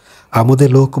অভ্যাস, আমোদে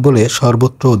লোক বলে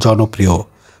সর্বত্র জনপ্রিয়।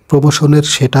 প্রমোশনের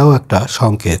সেটাও একটা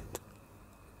সংকেত।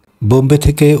 বোম্বে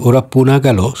থেকে ওরা পুনা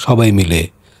গেল সবাই মিলে।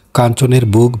 কাঞ্চনের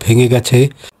বুক ভেঙে গেছে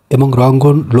এবং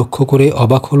রঙ্গন লক্ষ্য করে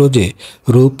অবাক হলো যে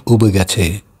রূপ উবে গেছে।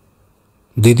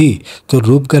 দিদি, তোর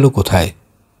রূপ গেল কোথায়?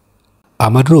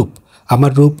 আমার রূপ?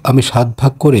 আমার রূপ আমি 7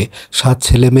 ভাগ করে 7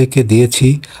 ছেলে মেয়েকে দিয়েছি,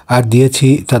 আর দিয়েছি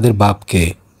তাদের বাপকে।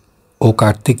 ও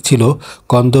কার্তিক ছিল,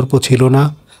 কন্দর্প ছিল না।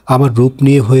 আমার রূপ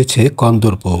নিয়ে হয়েছে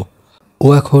কন্দর্প। ও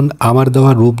এখন আমার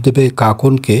দেওয়া রূপ দেবে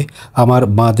কাকনকে, আমার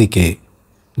বাঁ দিকে।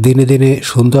 দিনে দিনে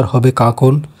সুন্দর হবে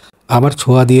কাকন, আমার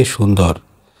ছোঁয়া দিয়ে সুন্দর।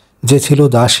 যে ছিল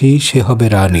দাসী সে হবে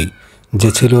রানী, যে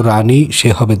ছিল রানী সে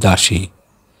হবে দাসী।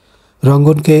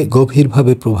 রঙ্গনকে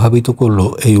গভীরভাবে প্রভাবিত করল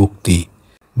এই উক্তি।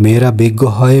 মেয়েরা বিজ্ঞ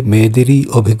হয় মেয়েদেরই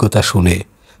অভিজ্ঞতা শুনে,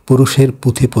 পুরুষের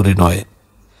পুঁথি পড়ে নয়।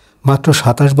 মাত্র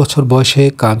 27 বছর বয়সে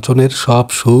কাঞ্চনের সব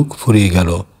সুখ ফুরিয়ে গেল।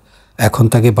 এখন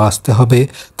তাকে বাঁচতে হবে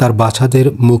তার বাছাদের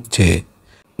মুখ চেয়ে।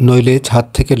 নইলে ছাদ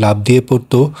থেকে লাফ দিয়ে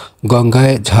পড়ত,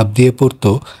 গঙ্গায় ঝাঁপ দিয়ে পড়ত,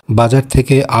 বাজার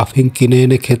থেকে আফিং কিনে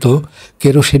এনে খেত,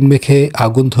 কেরোসিন মেখে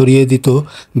আগুন ধরিয়ে দিত,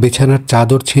 বিছানার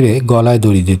চাদর ছিঁড়ে গলায়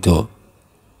দড়ি দিত।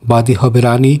 বাদী হবে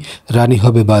রানী, রানী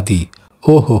হবে বাদী।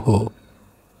 ও হো হো!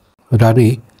 রানী,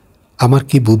 আমার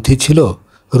কি বুদ্ধি ছিল!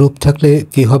 রূপ থাকলে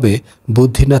কি হবে,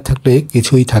 বুদ্ধি না থাকলে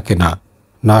কিছুই থাকে না।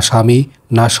 না স্বামী,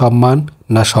 না সম্মান,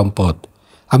 না সম্পদ।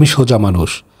 আমি সোজা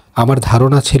মানুষ। আমার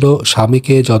ধারণা ছিল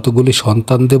স্বামীকে যতগুলি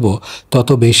সন্তান দেব তত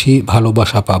বেশি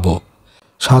ভালোবাসা পাব।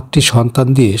 7টি সন্তান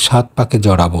দিয়ে 7 পাকে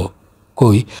জড়াবো।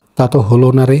 কই, তা তো হলো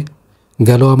না রে।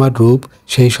 গেল আমার রূপ,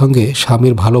 সেই সঙ্গে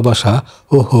স্বামীর ভালোবাসা।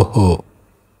 ও হো হো!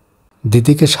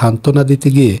 দিদিকে সান্ত্বনা দিতে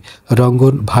গিয়ে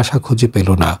রঙ্গন ভাষা খুঁজে পেল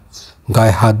না।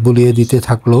 গায়ে হাত বুলিয়ে দিতে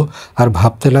থাকলো আর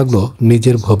ভাবতে লাগলো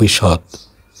নিজের ভবিষ্যৎ।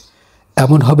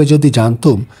 এমন হবে যদি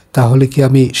জানতুম, তাহলে কি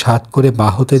আমি 7 করে মা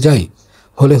হতে যাই?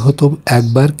 হলে হতুম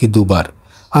একবার কি দুবার।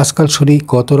 আজকাল শুনি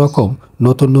কত রকম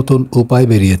নতুন নতুন উপায়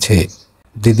বেরিয়েছে।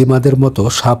 দিদিমাদের মতো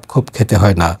সাপখোপ খেতে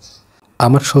হয় না।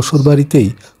 আমার শ্বশুর বাড়িতেই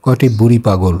কটি বুড়ি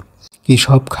পাগল কি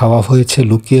সব খাওয়া হয়েছে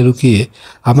লুকিয়ে লুকিয়ে।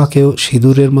 আমাকেও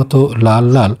সিঁদুরের মতো লাল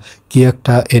লাল কি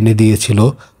একটা এনে দিয়েছিল,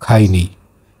 খাইনি।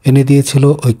 এনে দিয়েছিল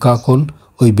ওই কাকন,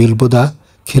 ওই বিলবোদা,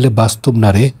 খেলে বাস্তব না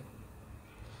রে।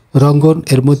 রঙ্গন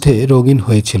এর মধ্যে রঙিন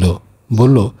হয়েছিল।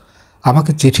 বলল,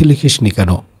 আমাকে চিঠি লিখিসনি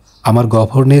কেন? আমার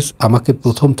গভর্নেস আমাকে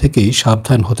প্রথম থেকেই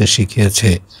সাবধান হতে শিখিয়েছে।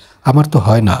 আমার তো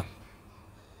হয় না।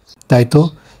 তাই তো,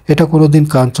 এটা কোনোদিন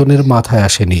কাঞ্চনের মাথায়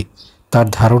আসেনি। তার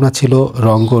ধারণা ছিল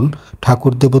রঙ্গন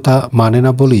ঠাকুর দেবতা মানে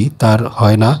না বলেই তার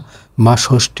হয় না মা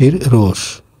ষষ্ঠীর রোষ।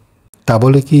 তা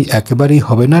বলে কি একেবারেই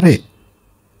হবে না রে?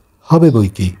 হবে বই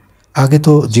কি। আগে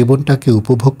তো জীবনটাকে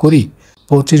উপভোগ করি।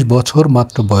 25 বছর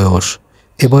মাত্র বয়স।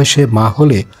 এ বয়সে মা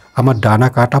হলে আমার ডানা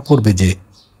কাটা পড়বে যে।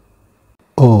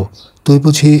 ও, তুই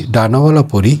বুঝি ডানাওয়ালা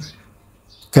পরি?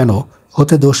 কেন,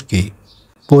 হতে দোষ কি?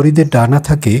 পরীদের ডানা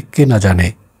থাকে কে না জানে,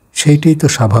 সেইটাই তো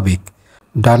স্বাভাবিক।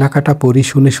 ডানা কাটা পরি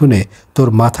শুনে শুনে তোর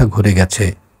মাথা ঘুরে গেছে।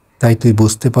 তাই তুই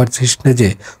বুঝতে পারছিস না যে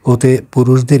ওতে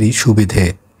পুরুষদেরই সুবিধে।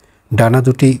 ডানা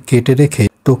দুটি কেটে রেখে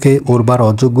তোকে ওরবার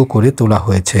অযোগ্য করে তোলা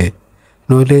হয়েছে।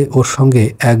 নইলে ওর সঙ্গে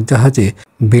এক জাহাজে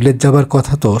বিলেত যাবার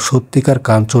কথা তো সত্যিকার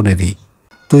কাঞ্চনেরই।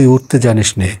 তুই উড়তে জানিস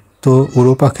নে, তো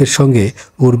উড়ো পাখির সঙ্গে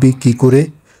উড়বি কি করে?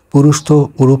 পুরুষ তো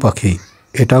উড়ো পাখি,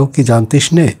 এটাও কি জানতিস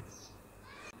নে?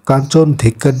 কাঞ্চন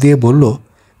ধিক্কার দিয়ে বলল,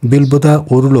 বিলবোদা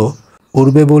উড়ল,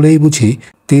 উড়বে বলেই বুঝি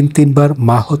 3-3বার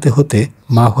মা হতে হতে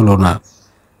মা হলো না।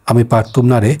 আমি পারতুম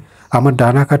না রে। আমার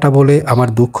ডানা কাটা বলে আমার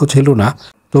দুঃখ ছিল না,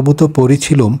 তবু তো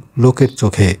পড়েছিলুম লোকের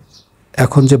চোখে।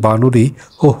 এখন যে বানুরি,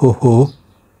 হো হো হো।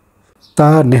 তা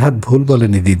নেহাত ভুল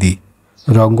বলেনি দিদি।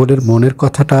 রঙ্গনের মনের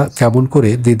কথাটা কেমন করে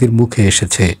দিদির মুখে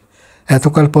এসেছে।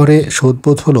 এতকাল পরে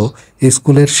শোধবোধ হলো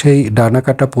স্কুলের সেই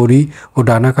ডানাকাটা পরি ও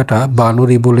ডানাকাটা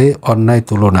বানরি বলে অন্যায়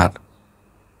তুলনার।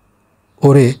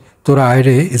 ওরে, তোরা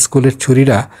আয়রে স্কুলের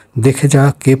ছুরিরা, দেখে যা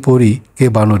কে পরি কে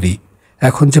বানরি।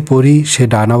 এখন যে পরি সে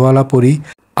ডানাওয়ালা পরি,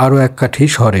 আরও এক কাঠি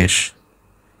সরেশ।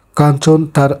 কাঞ্চন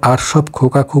তার আর সব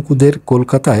খোকা খুকুদের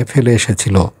কলকাতায় ফেলে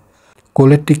এসেছিল।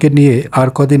 কোলেরটিকে নিয়ে আর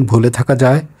কদিন ভুলে থাকা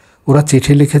যায়? ওরা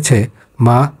চিঠি লিখেছে,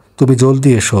 মা তুমি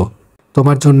জলদি এসো,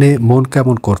 তোমার জন্যে মন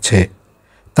কেমন করছে।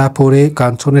 তা পড়ে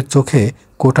কাঞ্চনের চোখে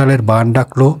কোটালের বান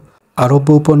ডাকল। আরব্য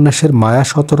উপন্যাসের মায়া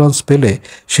শতরঞ্জ পেলে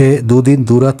সে 2 দিন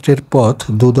 2 রাত্রের পথ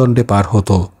দুদণ্ডে পার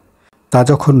হতো। তা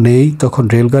যখন নেই তখন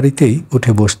রেলগাড়িতেই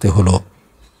উঠে বসতে হলো।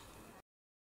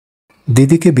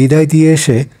 দিদিকে বিদায় দিয়ে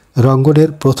এসে রঙ্গনের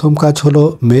প্রথম কাজ হলো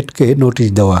মেটকে নোটিশ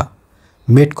দেওয়া।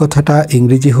 মেট কথাটা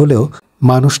ইংরেজি হলেও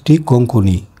মানুষটি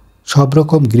কোঙ্কনি, সব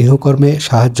রকম গৃহকর্মে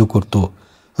সাহায্য করত।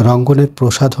 রঙ্গনের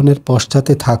প্রসাধনের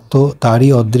পশ্চাতে থাকত তারই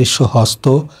অদৃশ্য হস্ত।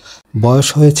 বয়স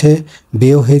হয়েছে,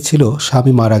 বিয়ে হয়েছিল,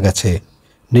 স্বামী মারা গেছে,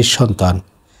 নিঃসন্তান।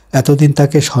 এতদিন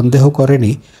তাকে সন্দেহ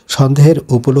করেনি, সন্দেহের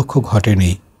উপলক্ষ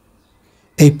ঘটেনি।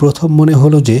 এই প্রথম মনে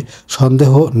হলো যে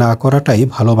সন্দেহ না করাটাই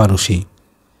ভালো মানুষই।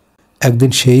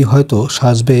 একদিন সেই হয়তো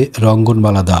সাজবে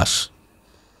রঙ্গনবালা দাস।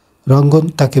 রঙ্গন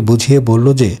তাকে বুঝিয়ে বলল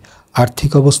যে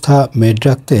আর্থিক অবস্থা মেড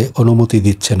রাখতে অনুমতি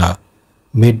দিচ্ছে না।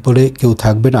 মেড বলে কেউ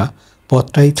থাকবে না,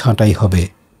 পদটাই ছাঁটাই হবে।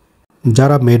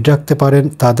 যারা মেড রাখতে পারেন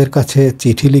তাদের কাছে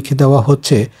চিঠি লিখে দেওয়া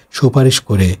হচ্ছে সুপারিশ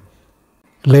করে।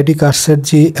 লেডি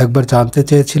কার্সেটজি একবার জানতে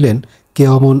চেয়েছিলেন কে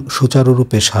অমন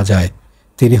সুচারুরূপে সাজায়।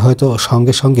 তিনি হয়তো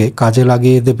সঙ্গে সঙ্গে কাজে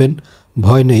লাগিয়ে দেবেন।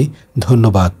 ভয় নেই,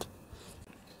 ধন্যবাদ।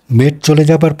 মেড চলে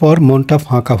যাবার পর মনটা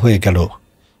ফাঁকা হয়ে গেল।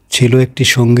 ছিল একটি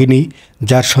সঙ্গিনী,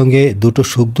 যার সঙ্গে দুটো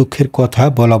সুখ দুঃখের কথা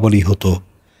বলাবলি হতো।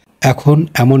 এখন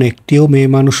এমন একটিও মেয়ে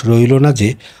মানুষ রইল না যে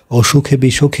অসুখে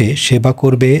বিসুখে সেবা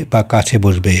করবে বা কাছে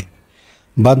বসবে।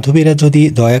 বান্ধবীরা যদি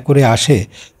দয়া করে আসে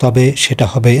তবে সেটা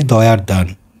হবে দয়ার দান।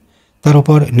 তার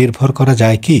উপর নির্ভর করা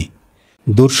যায় কি?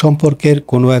 দূর সম্পর্কের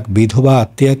কোনো এক বিধবা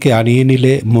আত্মীয়াকে আনিয়ে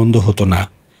নিলে মন্দ হতো না,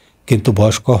 কিন্তু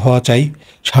বয়স্ক হওয়া চাই,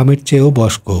 স্বামীর চেয়েও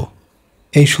বয়স্ক।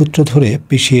 এই সূত্র ধরে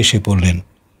পিছিয়ে এসে পড়লেন।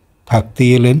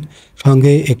 থাকতেই এলেন,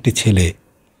 সঙ্গে একটি ছেলে।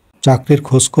 চাকরির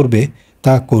খোঁজ করবে,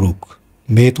 তা করুক,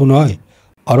 মেয়ে তো নয়।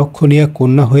 অরক্ষণীয়া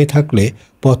কন্যা হয়ে থাকলে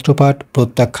পত্রপাঠ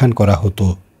প্রত্যাখ্যান করা হতো।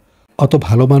 অত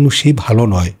ভালো মানুষই ভালো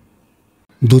নয়।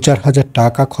 2-4 হাজার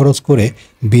টাকা খরচ করে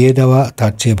বিয়ে দেওয়া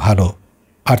তার চেয়ে ভালো।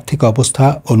 আর্থিক অবস্থা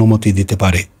অনুমতি দিতে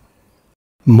পারে।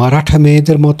 মারাঠা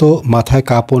মেয়েদের মতো মাথায়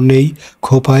কাপড় নেই,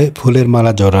 খোপায় ফুলের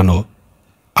মালা জড়ানো।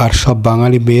 আর সব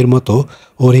বাঙালি মেয়ের মতো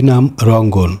ওরই নাম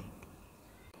রঙ্গন।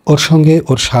 ওর সঙ্গে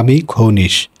ওর স্বামী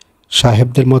খৌনিশ।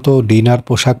 সাহেবদের মতো ডিনার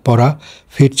পোশাক পরা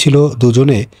ফিরছিল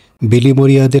দুজনে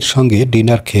বিলিমরিয়াদের সঙ্গে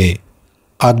ডিনার খেয়ে।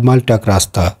 আধমাইলটাক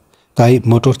রাস্তা, তাই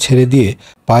মোটর ছেড়ে দিয়ে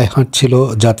পায়ে হাঁটছিল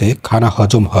যাতে খানা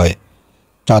হজম হয়।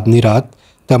 চাঁদনি রাত,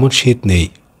 তেমন শীত নেই,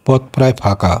 পথ প্রায়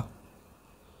ফাঁকা।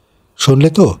 শুনলে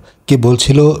তো কি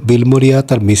বলছিল বিলমরিয়া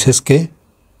তার মিসেসকে?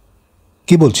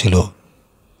 কি বলছিল?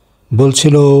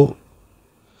 বলছিল,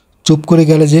 চুপ করে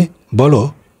গেলে যে, বলো।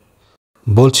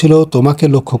 বলছিল তোমাকে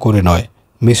লক্ষ্য করে নয়,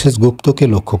 মিসেস গুপ্তকে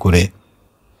লক্ষ্য করে।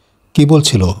 কি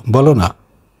বলছিল বলো না?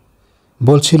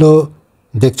 বলছিল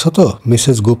দেখছ তো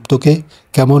মিসেস গুপ্তকে,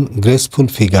 কেমন গ্রেসফুল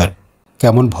ফিগার,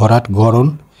 কেমন ভরাট গড়ন,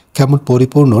 কেমন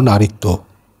পরিপূর্ণ নারীত্ব।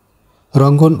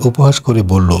 রঙ্গন উপহাস করে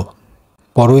বলল,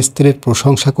 পরস্ত্রীর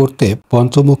প্রশংসা করতে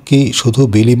পঞ্চমুখ কি শুধু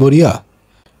বিলিমরিয়া,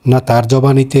 না তার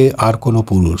জবানিতে আর কোনো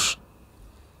পুরুষ?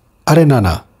 আরে না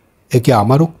না, এ কি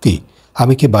আমার উক্তি?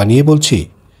 আমি কি বানিয়ে বলছি?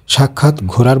 সাক্ষাৎ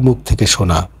ঘোড়ার মুখ থেকে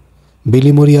শোনা।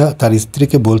 বিলিমরিয়া তার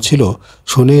স্ত্রীকে বলছিল,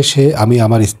 শুনে এসে আমি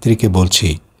আমার স্ত্রীকে বলছি।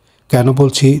 কেন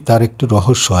বলছি তার একটু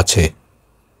রহস্য আছে।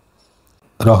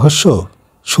 রহস্য?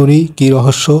 শুনি, কি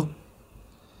রহস্য?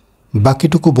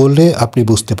 বাকিটুকু বললে আপনি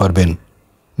বুঝতে পারবেন।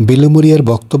 বিলিমরিয়ার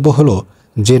বক্তব্য হলো,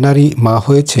 যে নারী মা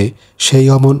হয়েছে সেই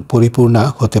অমন পরিপূর্ণা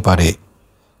হতে পারে।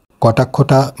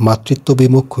 কটাক্ষটা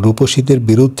মাতৃত্ববিমুখ রূপসীদের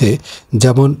বিরুদ্ধে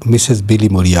যেমন মিসেস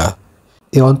বিলিমরিয়া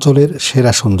এ অঞ্চলের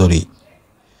সেরা সুন্দরী।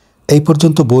 এই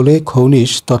পর্যন্ত বলে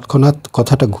খৌনিশ তৎক্ষণাৎ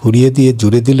কথাটা ঘুরিয়ে দিয়ে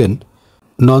জুড়ে দিলেন,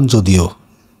 নন যদিও।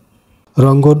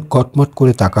 রঙ্গন কটমট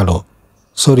করে তাকালো।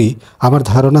 সরি, আমার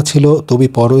ধারণা ছিল তুমি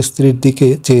পর স্ত্রীর দিকে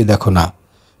চেয়ে দেখো না।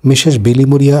 মিসেস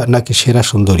বিলিমরিয়া নাকি সেরা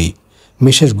সুন্দরী,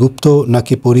 মিসেস গুপ্ত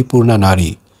নাকি পরিপূর্ণা নারী।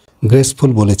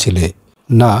 গ্রেসফুল বলেছিলে।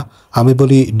 না, আমি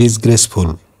বলি ডিসগ্রেসফুল।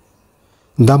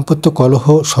 দাম্পত্য কলহ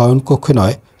শয়নকক্ষে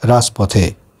নয়, রাজপথে।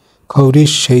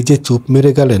 খৌরিশ সেই যে চুপ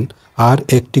মেরে গেলেন, আর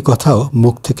একটি কথাও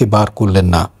মুখ থেকে বার করলেন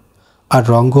না। আর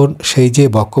রঙ্গন সেই যে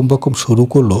বকম বকম শুরু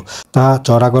করল, তা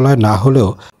চড়া গলায় না হলেও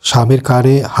স্বামীর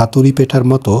কানে হাতুড়ি পেটার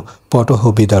মতো পটহ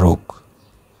বিদারক।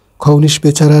 খৌনিশ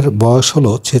বেচারার বয়স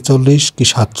হলো 46 কি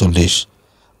 47,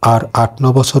 আর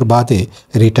 8-9 বছর বাদে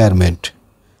রিটায়ারমেন্ট।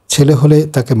 ছেলে হলে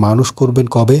তাকে মানুষ করবেন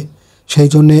কবে, সেই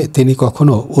জন্যে তিনি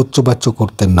কখনো উচ্চবাচ্য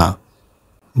করতেন না।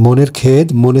 মনের খেদ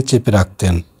মনে চেপে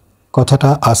রাখতেন। কথাটা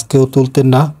আজকেও তুলতেন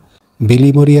না।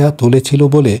 বিলিমরিয়া তুলেছিল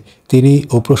বলে তিনি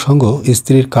ও প্রসঙ্গ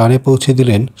স্ত্রীর কানে পৌঁছে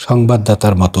দিলেন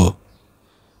সংবাদদাতার মতো।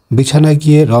 বিছানায়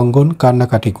গিয়ে রঙ্গন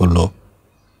কান্নাকাটি করল।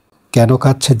 কেন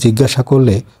কাঁদছে জিজ্ঞাসা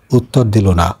করলে উত্তর দিল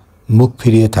না, মুখ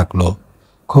ফিরিয়ে থাকল।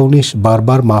 খৌনিশ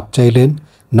বারবার মাপ চাইলেন,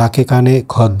 নাকে কানে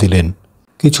খত দিলেন,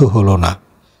 কিছু হলো না।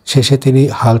 শেষে তিনি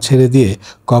হাল ছেড়ে দিয়ে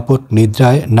কপট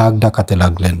নিদ্রায় নাক ডাকাতে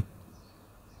লাগলেন।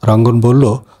 রঙ্গন বলল,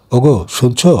 ওগো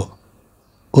শুনছ?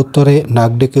 উত্তরে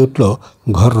নাক ডেকে উঠল,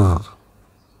 ঘর।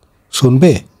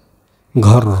 শুনবে?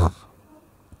 ঘর।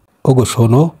 ওগো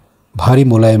শোনো, ভারী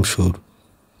মোলায়েম সুর।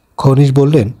 খনিশ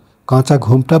বললেন, কাঁচা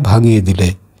ঘুমটা ভাঙিয়ে দিলে।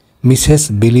 মিসেস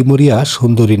বিলিমরিয়া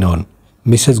সুন্দরী নন,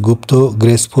 মিসেস গুপ্ত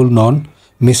গ্রেসফুল নন,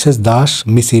 মিসেস দাস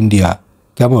মিস ইন্ডিয়া।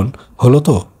 কেমন হলো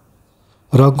তো?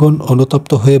 রঙ্গন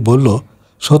অনুতপ্ত হয়ে বলল,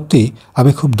 সত্যি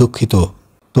আমি খুব দুঃখিত।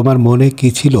 তোমার মনে কি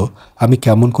ছিল আমি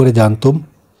কেমন করে জানতুম?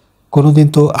 কোনোদিন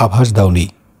তো আভাস দাওনি।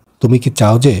 তুমি কি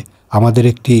চাও যে আমাদের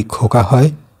একটি খোকা হয়?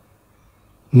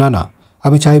 না না,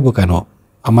 আমি চাইব কেন?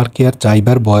 আমার কি আর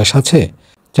চাইবার বয়স আছে?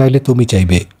 চাইলে তুমি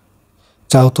চাইবে।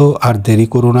 চাও তো আর দেরি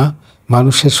করো না।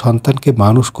 মানুষের সন্তানকে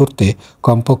মানুষ করতে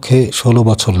কমপক্ষে 16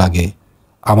 বছর লাগে।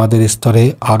 আমাদের স্তরে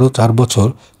আরও 4 বছর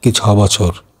কি 6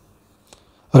 বছর।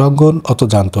 রঙ্গন অত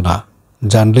জানত না,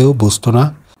 জানলেও বুঝত না,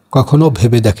 কখনো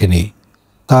ভেবে দেখেনি।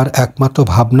 তার একমাত্র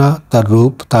ভাবনা তার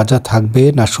রূপ তাজা থাকবে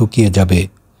না শুকিয়ে যাবে।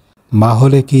 মা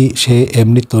হলে কি সে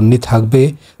এমনি তন্নি থাকবে,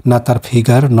 না তার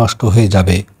ফিগার নষ্ট হয়ে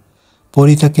যাবে।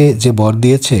 পরি তাকে যে বর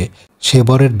দিয়েছে, সে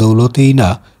বরের দৌলতেই না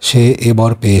সে এ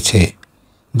বর পেয়েছে।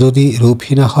 যদি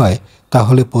রূপহীনা হয়,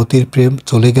 তাহলে পতির প্রেম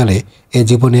চলে গেলে এ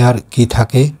জীবনে আর কি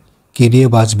থাকে, কি নিয়ে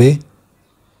বাঁচবে?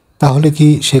 তাহলে কি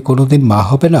সে কোনোদিন মা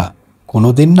হবে না?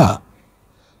 কোনোদিন না।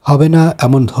 হবে না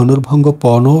এমন ধনুর্ভঙ্গ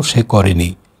পণও সে করেনি,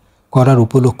 করার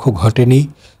উপলক্ষ ঘটেনি,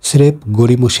 স্রেফ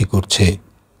গড়িমসি করছে।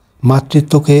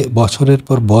 মাতৃত্বকে বছরের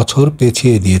পর বছর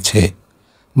পেছিয়ে দিয়েছে।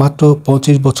 মাত্র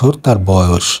 25 বছর তার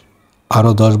বয়স।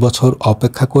 আরও 10 বছর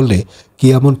অপেক্ষা করলে কি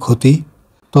এমন ক্ষতি?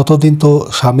 ততদিন তো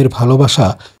স্বামীর ভালোবাসা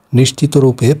নিশ্চিত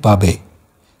রূপে পাবে।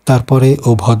 তারপরে ও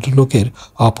ভদ্রলোকের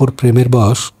অপর প্রেমের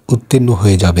বয়স উত্তীর্ণ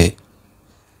হয়ে যাবে।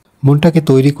 মনটাকে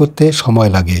তৈরি করতে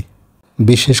সময় লাগে,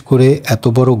 বিশেষ করে এত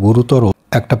বড় গুরুতর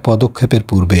একটা পদক্ষেপের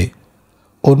পূর্বে।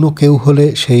 অন্য কেউ হলে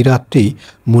সেই রাতটি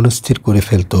মনস্থির করে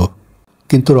ফেলত।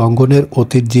 কিন্তু রঙ্গনের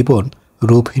অতীত জীবন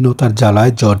রূপহীনতার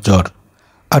জ্বালায় জর্জর।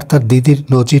 আর তার দিদির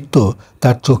নজির তো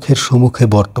তার চোখের সম্মুখে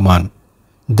বর্তমান।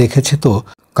 দেখেছে তো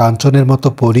কাঞ্চনের মতো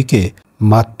পরীকে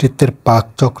মাতৃত্বের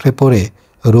পাকচক্রে পড়ে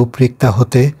রূপরিক্তা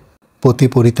হতে, পতি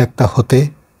পরিত্যক্তা হতে।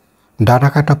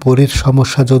 ডানাকাটা পরীর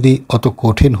সমস্যা যদি অত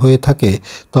কঠিন হয়ে থাকে,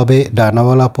 তবে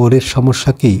ডানাওয়ালা পরীর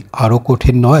সমস্যা কি আরও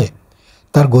কঠিন নয়?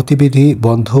 তার গতিবিধি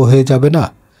বন্ধ হয়ে যাবে না?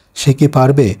 সে কি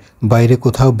পারবে বাইরে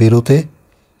কোথাও বেরোতে?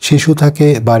 শিশু তাকে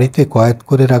বাড়িতে কয়েদ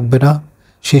করে রাখবে না।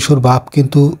 শিশুর বাপ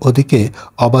কিন্তু ওদিকে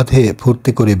অবাধে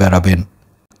ফুর্তি করে বেড়াবেন।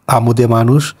 আমোদে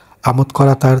মানুষ, আমোদ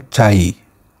করা তার চাই।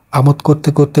 আমোদ করতে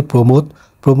করতে প্রমোদ,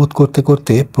 প্রমোদ করতে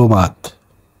করতে প্রমাদ।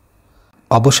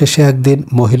 অবশেষে একদিন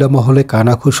মহিলা মহলে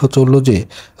কানাঘুষো চলল যে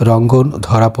রঙ্গন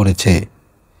ধরা পড়েছে।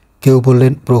 কেউ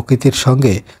বললেন প্রকৃতির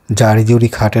সঙ্গে জারিজুরি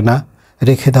খাটে না,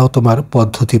 রেখে দাও তোমার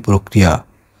পদ্ধতি প্রক্রিয়া।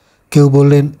 কেউ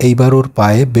বললেন এইবার ওর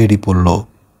পায়ে বেড়ি পড়ল,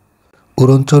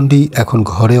 উড়নচণ্ডী এখন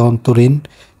ঘরে অন্তরীণ।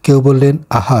 কেউ বললেন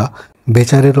আহা,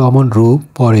 বেচারের অমন রূপ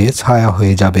পরে ছায়া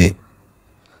হয়ে যাবে।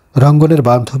 রঙ্গনের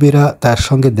বান্ধবীরা তার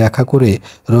সঙ্গে দেখা করে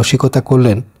রসিকতা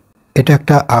করলেন, এটা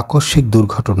একটা আকস্মিক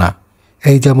দুর্ঘটনা,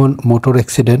 এই যেমন মোটর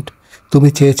অ্যাক্সিডেন্ট। তুমি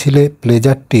চেয়েছিলে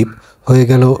প্লেজার টিপ, হয়ে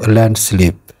গেল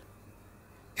ল্যান্ডস্লিপ।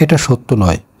 এটা সত্য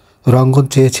নয়। রঙ্গন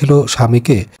চেয়েছিল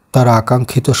স্বামীকে তার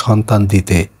আকাঙ্ক্ষিত সন্তান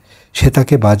দিতে। সে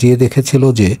তাকে বাজিয়ে দেখেছিল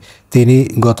যে তিনি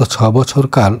গত 6 বছর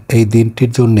কাল এই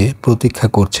দিনটির জন্যে প্রতীক্ষা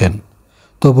করছেন।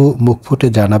 তবু মুখ ফুটে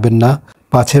জানাবেন না,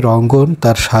 পাছে রঙ্গন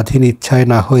তার স্বাধীন ইচ্ছায়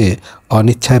না হয়ে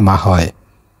অনিচ্ছায় মা হয়।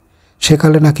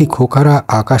 সেকালে নাকি খোকারা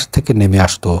আকাশ থেকে নেমে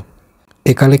আসত,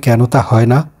 একালে কেন তা হয়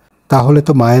না? তাহলে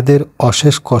তো মায়েদের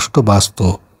অশেষ কষ্ট বাঁচত,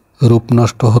 রূপ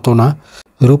নষ্ট হতো না।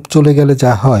 রূপ চলে গেলে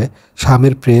যা হয়,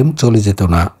 স্বামীর প্রেম চলে যেত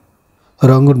না।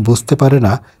 রঙ্গন বুঝতে পারে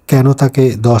না কেন তাকে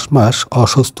 10 মাস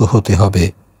অসুস্থ হতে হবে,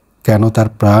 কেন তার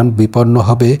প্রাণ বিপন্ন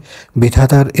হবে।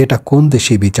 বিধাতার এটা কোন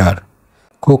দেশি বিচার?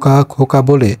 খোকা খোকা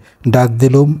বলে ডাক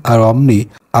দিলুম, আর অমনি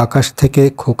আকাশ থেকে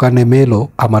খোকা নেমে এলো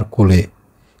আমার কোলে।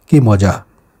 কি মজা!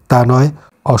 তা নয়,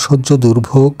 অসহ্য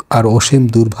দুর্ভোগ আর অসীম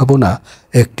দুর্ভাবনা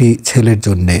একটি ছেলের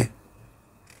জন্যে।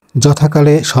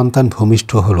 যথাকালে সন্তান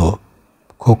ভূমিষ্ঠ হলো।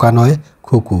 খোকা নয়,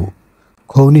 খুকু।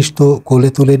 খৌনিষ্ঠ কোলে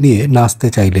তুলে নিয়ে নাচতে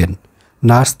চাইলেন।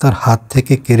 নার্স তার হাত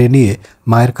থেকে কেড়ে নিয়ে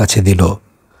মায়ের কাছে দিল।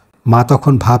 মা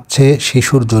তখন ভাবছে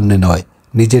শিশুর জন্যে নয়,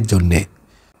 নিজের জন্যে।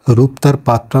 রূপ তার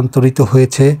পাত্রান্তরিত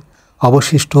হয়েছে,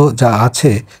 অবশিষ্ট যা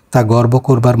আছে তা গর্ব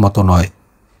করবার মতো নয়।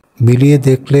 মিলিয়ে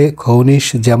দেখলে খৌনিশ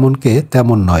যেমনকে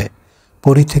তেমন নয়,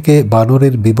 পরি থেকে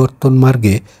বানরের বিবর্তন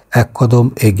মার্গে এক কদম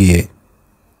এগিয়ে।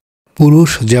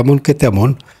 পুরুষ যেমনকে তেমন,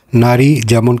 নারী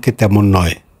যেমনকে তেমন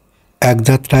নয়। এক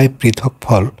যাত্রায় পৃথক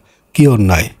ফল, কি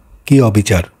অন্যায়, কি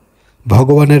অবিচার!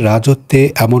 ভগবানের রাজত্বে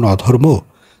এমন অধর্ম?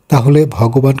 তাহলে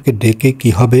ভগবানকে ডেকে কি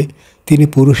হবে? তিনি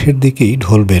পুরুষের দিকেই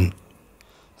ঢলবেন।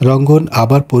 রঙ্গন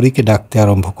আবার পরীকে ডাকতে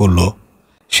আরম্ভ করল,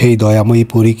 সেই দয়াময়ী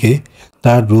পরীকে,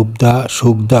 তার রূপদা,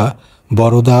 সুখদা,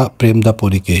 বরদা, প্রেমদা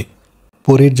পরীকে।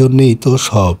 পরীর জন্যেই তো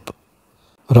সব।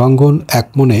 রঙ্গন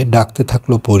একমনে ডাকতে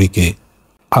থাকল পরীকে,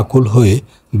 আকুল হয়ে,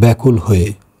 ব্যাকুল হয়ে।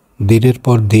 দিনের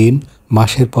পর দিন,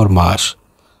 মাসের পর মাস।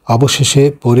 অবশেষে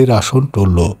পরীর আসন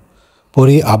টলল।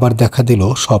 পরী আবার দেখা দিল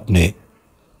স্বপ্নে।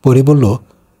 পরী বলল,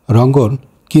 রঙ্গন,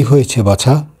 কি হয়েছে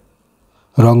বাছা?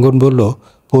 রঙ্গন বলল,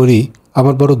 পরী,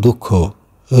 আমার বড় দুঃখ।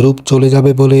 রূপ চলে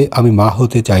যাবে বলে আমি মা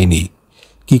হতে চাইনি।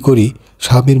 কি করি,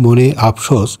 স্বামীর মনে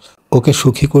আফসোস, ওকে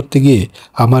সুখী করতে গিয়ে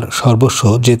আমার সর্বস্ব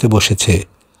যেতে বসেছে।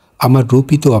 আমার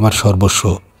রূপই তো আমার সর্বস্ব।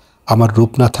 আমার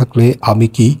রূপ না থাকলে আমি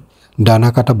কি ডানা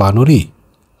কাটা বানরই?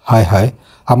 হায় হায়,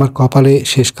 আমার কপালে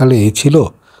শেষকালে এ ছিল।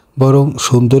 বরং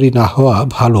সুন্দরী না হওয়া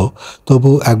ভালো,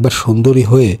 তবু একবার সুন্দরী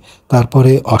হয়ে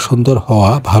তারপরে অসুন্দর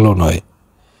হওয়া ভালো নয়।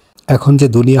 এখন যে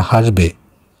দুনিয়া হাসবে।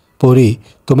 পরী,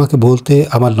 তোমাকে বলতে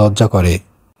আমার লজ্জা করে,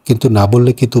 কিন্তু না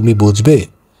বললে কি তুমি বুঝবে?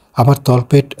 আমার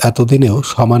তলপেট এতদিনেও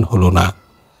সমান হলো না,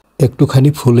 একটুখানি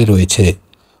ফুলে রয়েছে।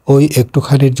 ওই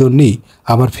একটুখানির জন্যই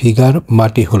আমার ফিগার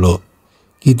মাটি হলো।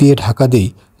 কি দিয়ে ঢাকা দিই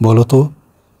বলো তো?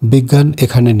 বিজ্ঞান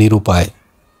এখানে নিরুপায়।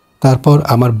 তারপর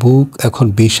আমার বুক এখন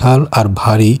বিশাল আর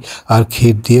ভারী আর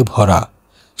ক্ষীর দিয়ে ভরা।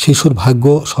 শিশুর ভাগ্য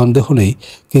সন্দেহ নেই,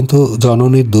 কিন্তু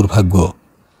জননীর দুর্ভাগ্য।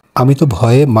 আমি তো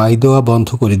ভয়ে মাই দেওয়া বন্ধ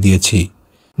করে দিয়েছি।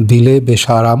 দিলে বেশ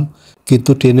আরাম,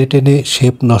 কিন্তু টেনে টেনে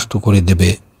শেপ নষ্ট করে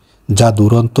দেবে। যা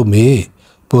দুরন্ত মেয়ে!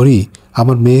 পরী,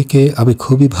 আমার মেয়েকে আমি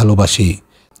খুবই ভালোবাসি,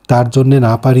 তার জন্যে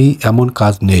না পারি এমন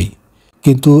কাজ নেই।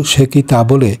 কিন্তু সে কি তা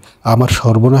বলে আমার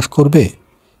সর্বনাশ করবে?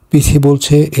 পিসি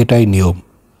বলছে এটাই নিয়ম।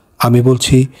 আমি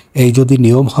বলছি, এই যদি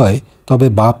নিয়ম হয়, তবে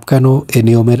বাপ কেন এ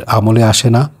নিয়মের আমলে আসে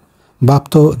না? বাপ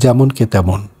তো যেমনকে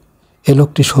তেমন। এ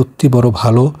লোকটি সত্যি বড়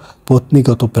ভালো,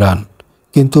 পত্নীগত প্রাণ,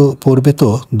 কিন্তু পড়বে তো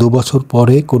 2 বছর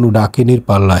পরে কোনো ডাকিনীর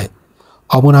পাল্লায়।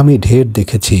 অমন আমি ঢের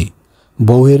দেখেছি।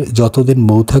 বউয়ের যতদিন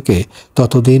মৌ থাকে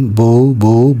ততদিন বউ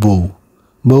বউ বউ,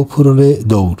 বউ ফুরলে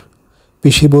দৌড়।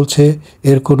 পিসি বলছে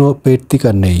এর কোনো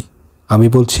প্রতিকার নেই। আমি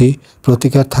বলছি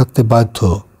প্রতিকার থাকতে বাধ্য।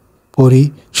 পরী,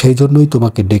 সেই জন্যই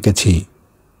তোমাকে ডেকেছি।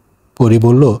 পরী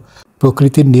বলল,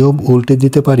 প্রকৃতির নিয়ম উল্টে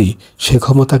দিতে পারি সে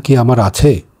ক্ষমতা কি আমার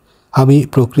আছে? আমি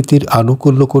প্রকৃতির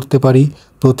আনুকূল্য করতে পারি,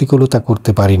 প্রতিকূলতা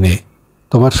করতে পারি নে।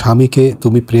 তোমার স্বামীকে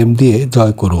তুমি প্রেম দিয়ে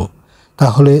জয় করো,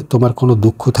 তাহলে তোমার কোনো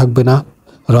দুঃখ থাকবে না।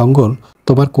 রঙ্গন,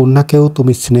 তোমার কন্যাকেও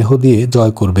তুমি স্নেহ দিয়ে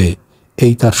জয় করবে,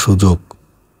 এই তার সুযোগ।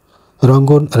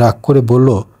 রঙ্গন রাগ করে বলল,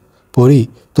 পরী,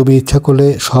 তুমি ইচ্ছা করলে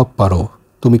সব পারো,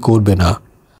 তুমি করবে না।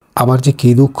 আমার যে কী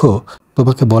দুঃখ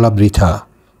তোমাকে বলা বৃথা।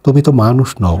 তুমি তো মানুষ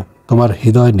নও, তোমার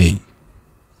হৃদয় নেই।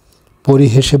 পরী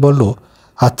হেসে বলল,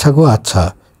 আচ্ছা গো আচ্ছা,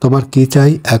 তোমার কি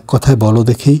চাই এক কথায় বলো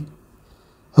দেখি।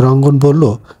 রঙ্গন বলল,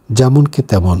 যেমনকে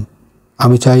তেমন।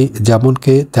 আমি চাই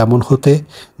যেমনকে তেমন হতে,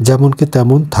 যেমনকে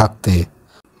তেমন থাকতে,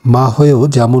 মা হয়েও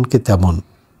যেমনকে তেমন,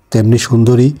 তেমনি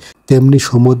সুন্দরী, তেমনি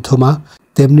সুমধ্যমা,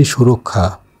 তেমনি সুরক্ষা।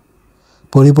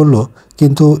 পরী বলল,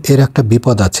 কিন্তু এর একটা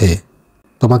বিপদ আছে,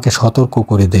 তোমাকে সতর্ক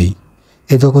করে দেই।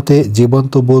 এ জগতে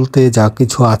জীবন্ত বলতে যা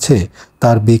কিছু আছে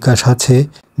তার বিকাশ আছে,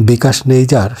 বিকাশ নেই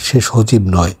যার সে সজীব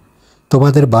নয়।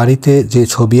 তোমাদের বাড়িতে যে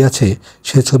ছবি আছে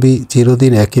সে ছবি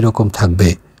চিরদিন একই রকম থাকবে,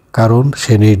 কারণ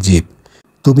সে নির্জীব।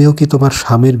 তুমিও কি তোমার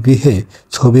স্বামীর গৃহে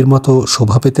ছবির মতো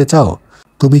শোভা পেতে চাও?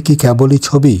 তুমি কি কেবলই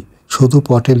ছবি, শুধু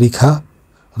পটে লিখা?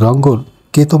 রঙ্গন,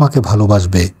 কে তোমাকে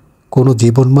ভালোবাসবে? কোনো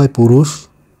জীবনময় পুরুষ?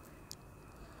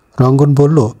 রঙ্গন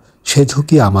বলল, সে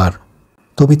ঝুঁকি আমার।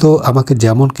 তুমি তো আমাকে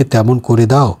যেমনকে তেমন করে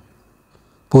দাও।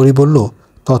 পরী বলল,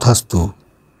 তথাস্তু।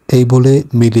 এই বলে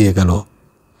মিলিয়ে গেল।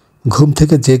 ঘুম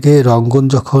থেকে জেগে রঙ্গন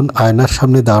যখন আয়নার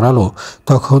সামনে দাঁড়ালো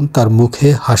তখন তার মুখে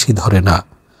হাসি ধরে না।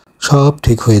 সব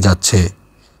ঠিক হয়ে যাচ্ছে,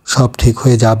 সব ঠিক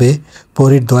হয়ে যাবে,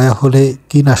 পরীর দয়া হলে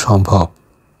কি না সম্ভব।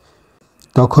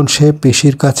 তখন সে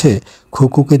পিসির কাছে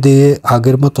খুকুকে দিয়ে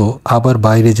আগের মতো আবার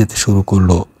বাইরে যেতে শুরু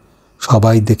করলো।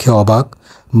 সবাই দেখে অবাক।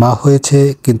 মা হয়েছে,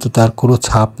 কিন্তু তার কোনো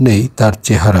ছাপ নেই তার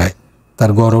চেহারায়,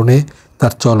 তার গড়নে,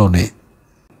 তার চলনে।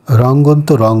 রঙ্গন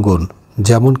তো রঙ্গন,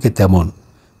 যেমনকে তেমন।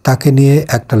 তাকে নিয়ে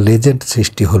একটা লেজেন্ড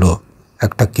সৃষ্টি হলো,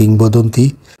 একটা কিংবদন্তি,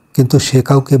 কিন্তু সে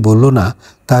কাউকে বলল না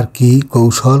তার কি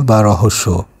কৌশল বা রহস্য।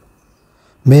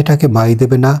 মেয়েটাকে মাই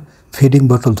দেবে না, ফিডিং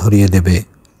বোতল ধরিয়ে দেবে,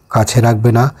 কাছে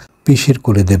রাখবে না, পিসির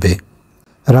কোলে দেবে।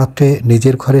 রাত্রে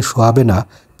নিজের ঘরে শোয়াবে না,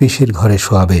 পিসির ঘরে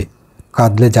শোয়াবে।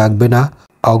 কাঁদলে জাগবে না,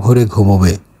 অঘরে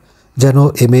ঘুমোবে, যেন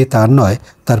এ মেয়ে তার নয়,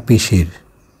 তার পিসির।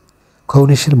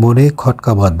 খৌনিশের মনে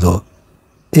খটকা বাঁধল।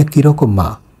 এ কীরকম মা,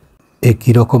 এ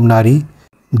কীরকম নারী!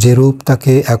 যে রূপ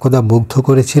তাকে একদা মুগ্ধ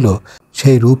করেছিল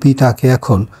সেই রূপই তাকে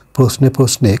এখন প্রশ্নে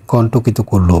প্রশ্নে কণ্টকিত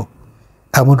করল।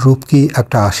 এমন রূপ কি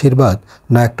একটা আশীর্বাদ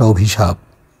না একটা অভিশাপ?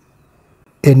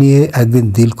 এ নিয়ে একদিন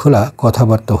দিলখোলা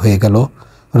কথাবার্তা হয়ে গেল।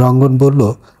 রঙ্গন বলল,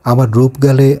 আমার রূপ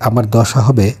গেলে আমার দশা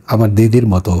হবে আমার দিদির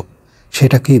মতো।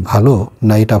 সেটা কি ভালো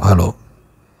না এটা ভালো?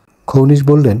 খৌনিশ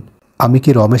বললেন, আমি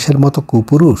কি রমেশের মতো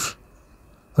কুপুরুষ?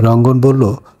 রঙ্গন বলল,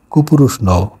 কুপুরুষ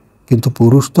নও, কিন্তু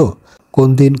পুরুষ তো। কোন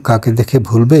দিন কাকে দেখে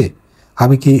ভুলবে?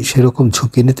 আমি কি সেরকম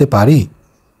ঝুঁকি নিতে পারি?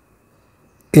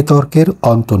 এ তর্কের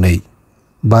অন্ত নেই।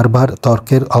 বারবার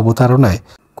তর্কের অবতারণায়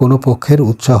কোনো পক্ষের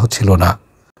উৎসাহ ছিল না।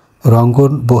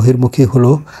 রঙ্গন বহির্মুখী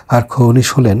হলো আর খৌনিশ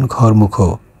হলেন ঘরমুখ।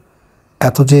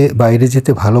 এত যে বাইরে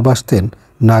যেতে ভালোবাসতেন,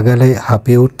 না গেলে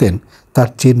হাঁপিয়ে উঠতেন, তার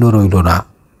চিহ্ন রইল না।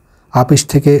 আপিস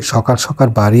থেকে সকাল সকাল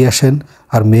বাড়ি আসেন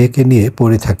আর মেয়েকে নিয়ে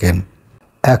পড়ে থাকেন।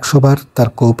 100 বার তার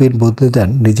কৌপিন বদলে দেন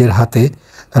নিজের হাতে।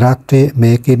 রাত্রে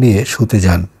মেয়েকে নিয়ে শুতে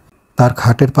যান, তার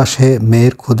খাটের পাশে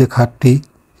মেয়ের খুদে খাটটি।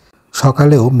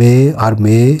 সকালেও মেয়ে আর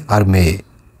মেয়ে আর মেয়ে।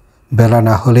 বেলা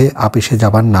না হলে আপিসে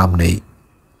যাবার নাম নেই।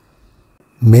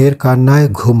 মেয়ের কান্নায়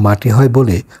ঘুম মাটি হয়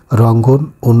বলে রঙ্গন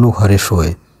অন্য ঘরে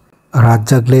শোয়। রাত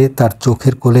জাগলে তার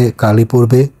চোখের কোলে কালি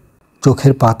পড়বে,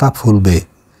 চোখের পাতা ফুলবে,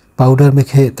 পাউডার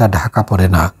মেখে তা ঢাকা পড়ে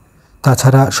না।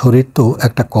 তাছাড়া শরীর তো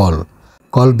একটা কল,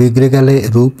 কল বিগড়ে গেলে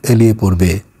রূপ এলিয়ে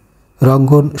পড়বে।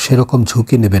 রঙ্গন সেরকম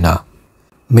ঝুঁকি নেবে না।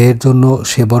 মেয়ের জন্য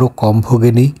সে বড় কম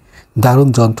ভোগেনি, দারুণ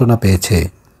যন্ত্রণা পেয়েছে।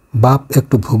 বাপ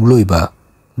একটু ভুগলই বা,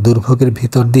 দুর্ভোগের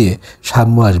ভিতর দিয়ে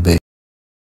সাম্য আসবে।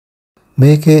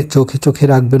 মেয়েকে চোখে চোখে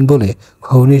রাখবেন বলে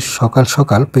খৌনিশ সকাল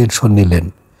সকাল পেনশন নিলেন।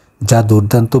 যা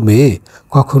দুর্দান্ত মেয়ে,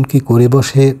 কখন কি করে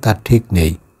বসে তার ঠিক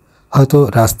নেই। হয়তো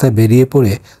রাস্তায় বেরিয়ে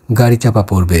পড়ে গাড়ি চাপা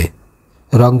পড়বে।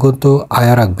 রঙ্গন তো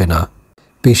আয়া রাখবে না।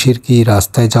 পিসির কি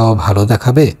রাস্তায় যাওয়া ভালো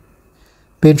দেখাবে?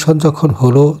 পেনশন যখন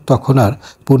হলো তখন আর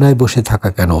পুনায় বসে থাকা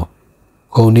কেন?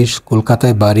 খৌনিশ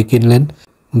কলকাতায় বাড়ি কিনলেন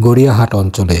গড়িয়াহাট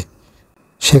অঞ্চলে।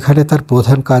 সেখানে তার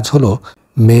প্রধান কাজ হলো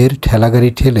মেয়ের ঠেলাগাড়ি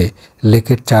ঠেলে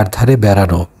লেকের চারধারে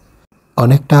বেড়ানো,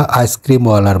 অনেকটা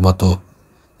আইসক্রিমওয়ালার মতো।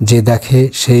 যে দেখে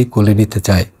সেই কোলে নিতে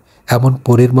চায়, এমন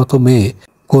পরীর মতো মেয়ে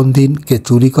কোন দিন কে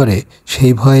চুরি করে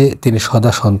সেই ভয়ে তিনি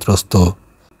সদা সন্ত্রস্ত।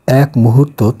 এক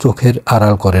মুহূর্ত চোখের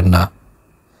আড়াল করেন না।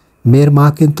 মেয়ের মা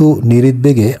কিন্তু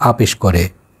নিরিতবেগে আপিস করে।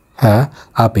 হ্যাঁ,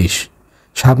 আপিস।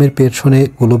 স্বামীর পেনশনে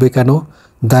কুলোবে কেন?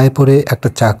 দায়ে পড়ে একটা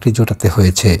চাকরি জোটাতে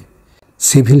হয়েছে।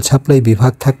 সিভিল সাপ্লাই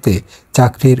বিভাগ থাকতে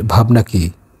চাকরির ভাবনা কি?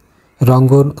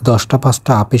 রঙ্গন 10টা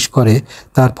 5টা আপিস করে,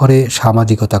 তারপরে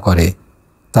সামাজিকতা করে।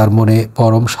 তার মনে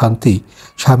পরম শান্তি।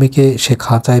 স্বামীকে সে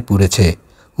খাঁচায় পুরেছে,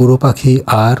 উড়ো পাখি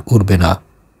আর উড়বে না।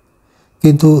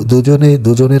 কিন্তু দুজনে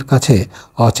দুজনের কাছে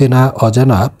অচেনা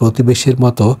অজানা প্রতিবেশীর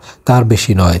মতো তার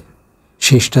বেশি নয়।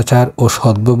 শিষ্টাচার ও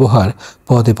সদ্ব্যবহার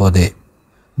পদে পদে।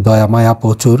 দয়া মায়া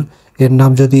প্রচুর, এর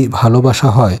নাম যদি ভালোবাসা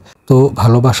হয় তো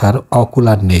ভালোবাসার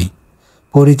অকুলান নেই।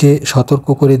 পরি যে সতর্ক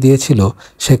করে দিয়েছিল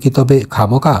সে কি তবে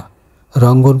খামোকা?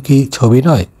 রঙ্গন কি ছবি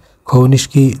নয়? খৌনিশ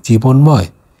কি জীবনময়?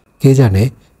 কে জানে,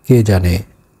 কে জানে।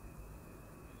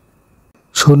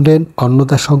 শুনলেন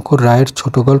অন্নদা শঙ্কর রায়ের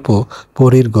ছোট গল্প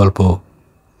পরীর গল্প।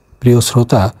 প্রিয়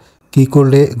শ্রোতা, কি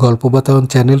করলে গল্প বাতায়ন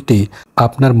চ্যানেলটি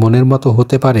আপনার মনের মতো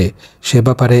হতে পারে সে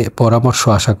ব্যাপারে পরামর্শ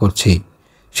আশা করছি।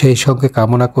 সেই সঙ্গে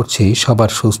কামনা করছি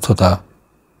সবার সুস্থতা।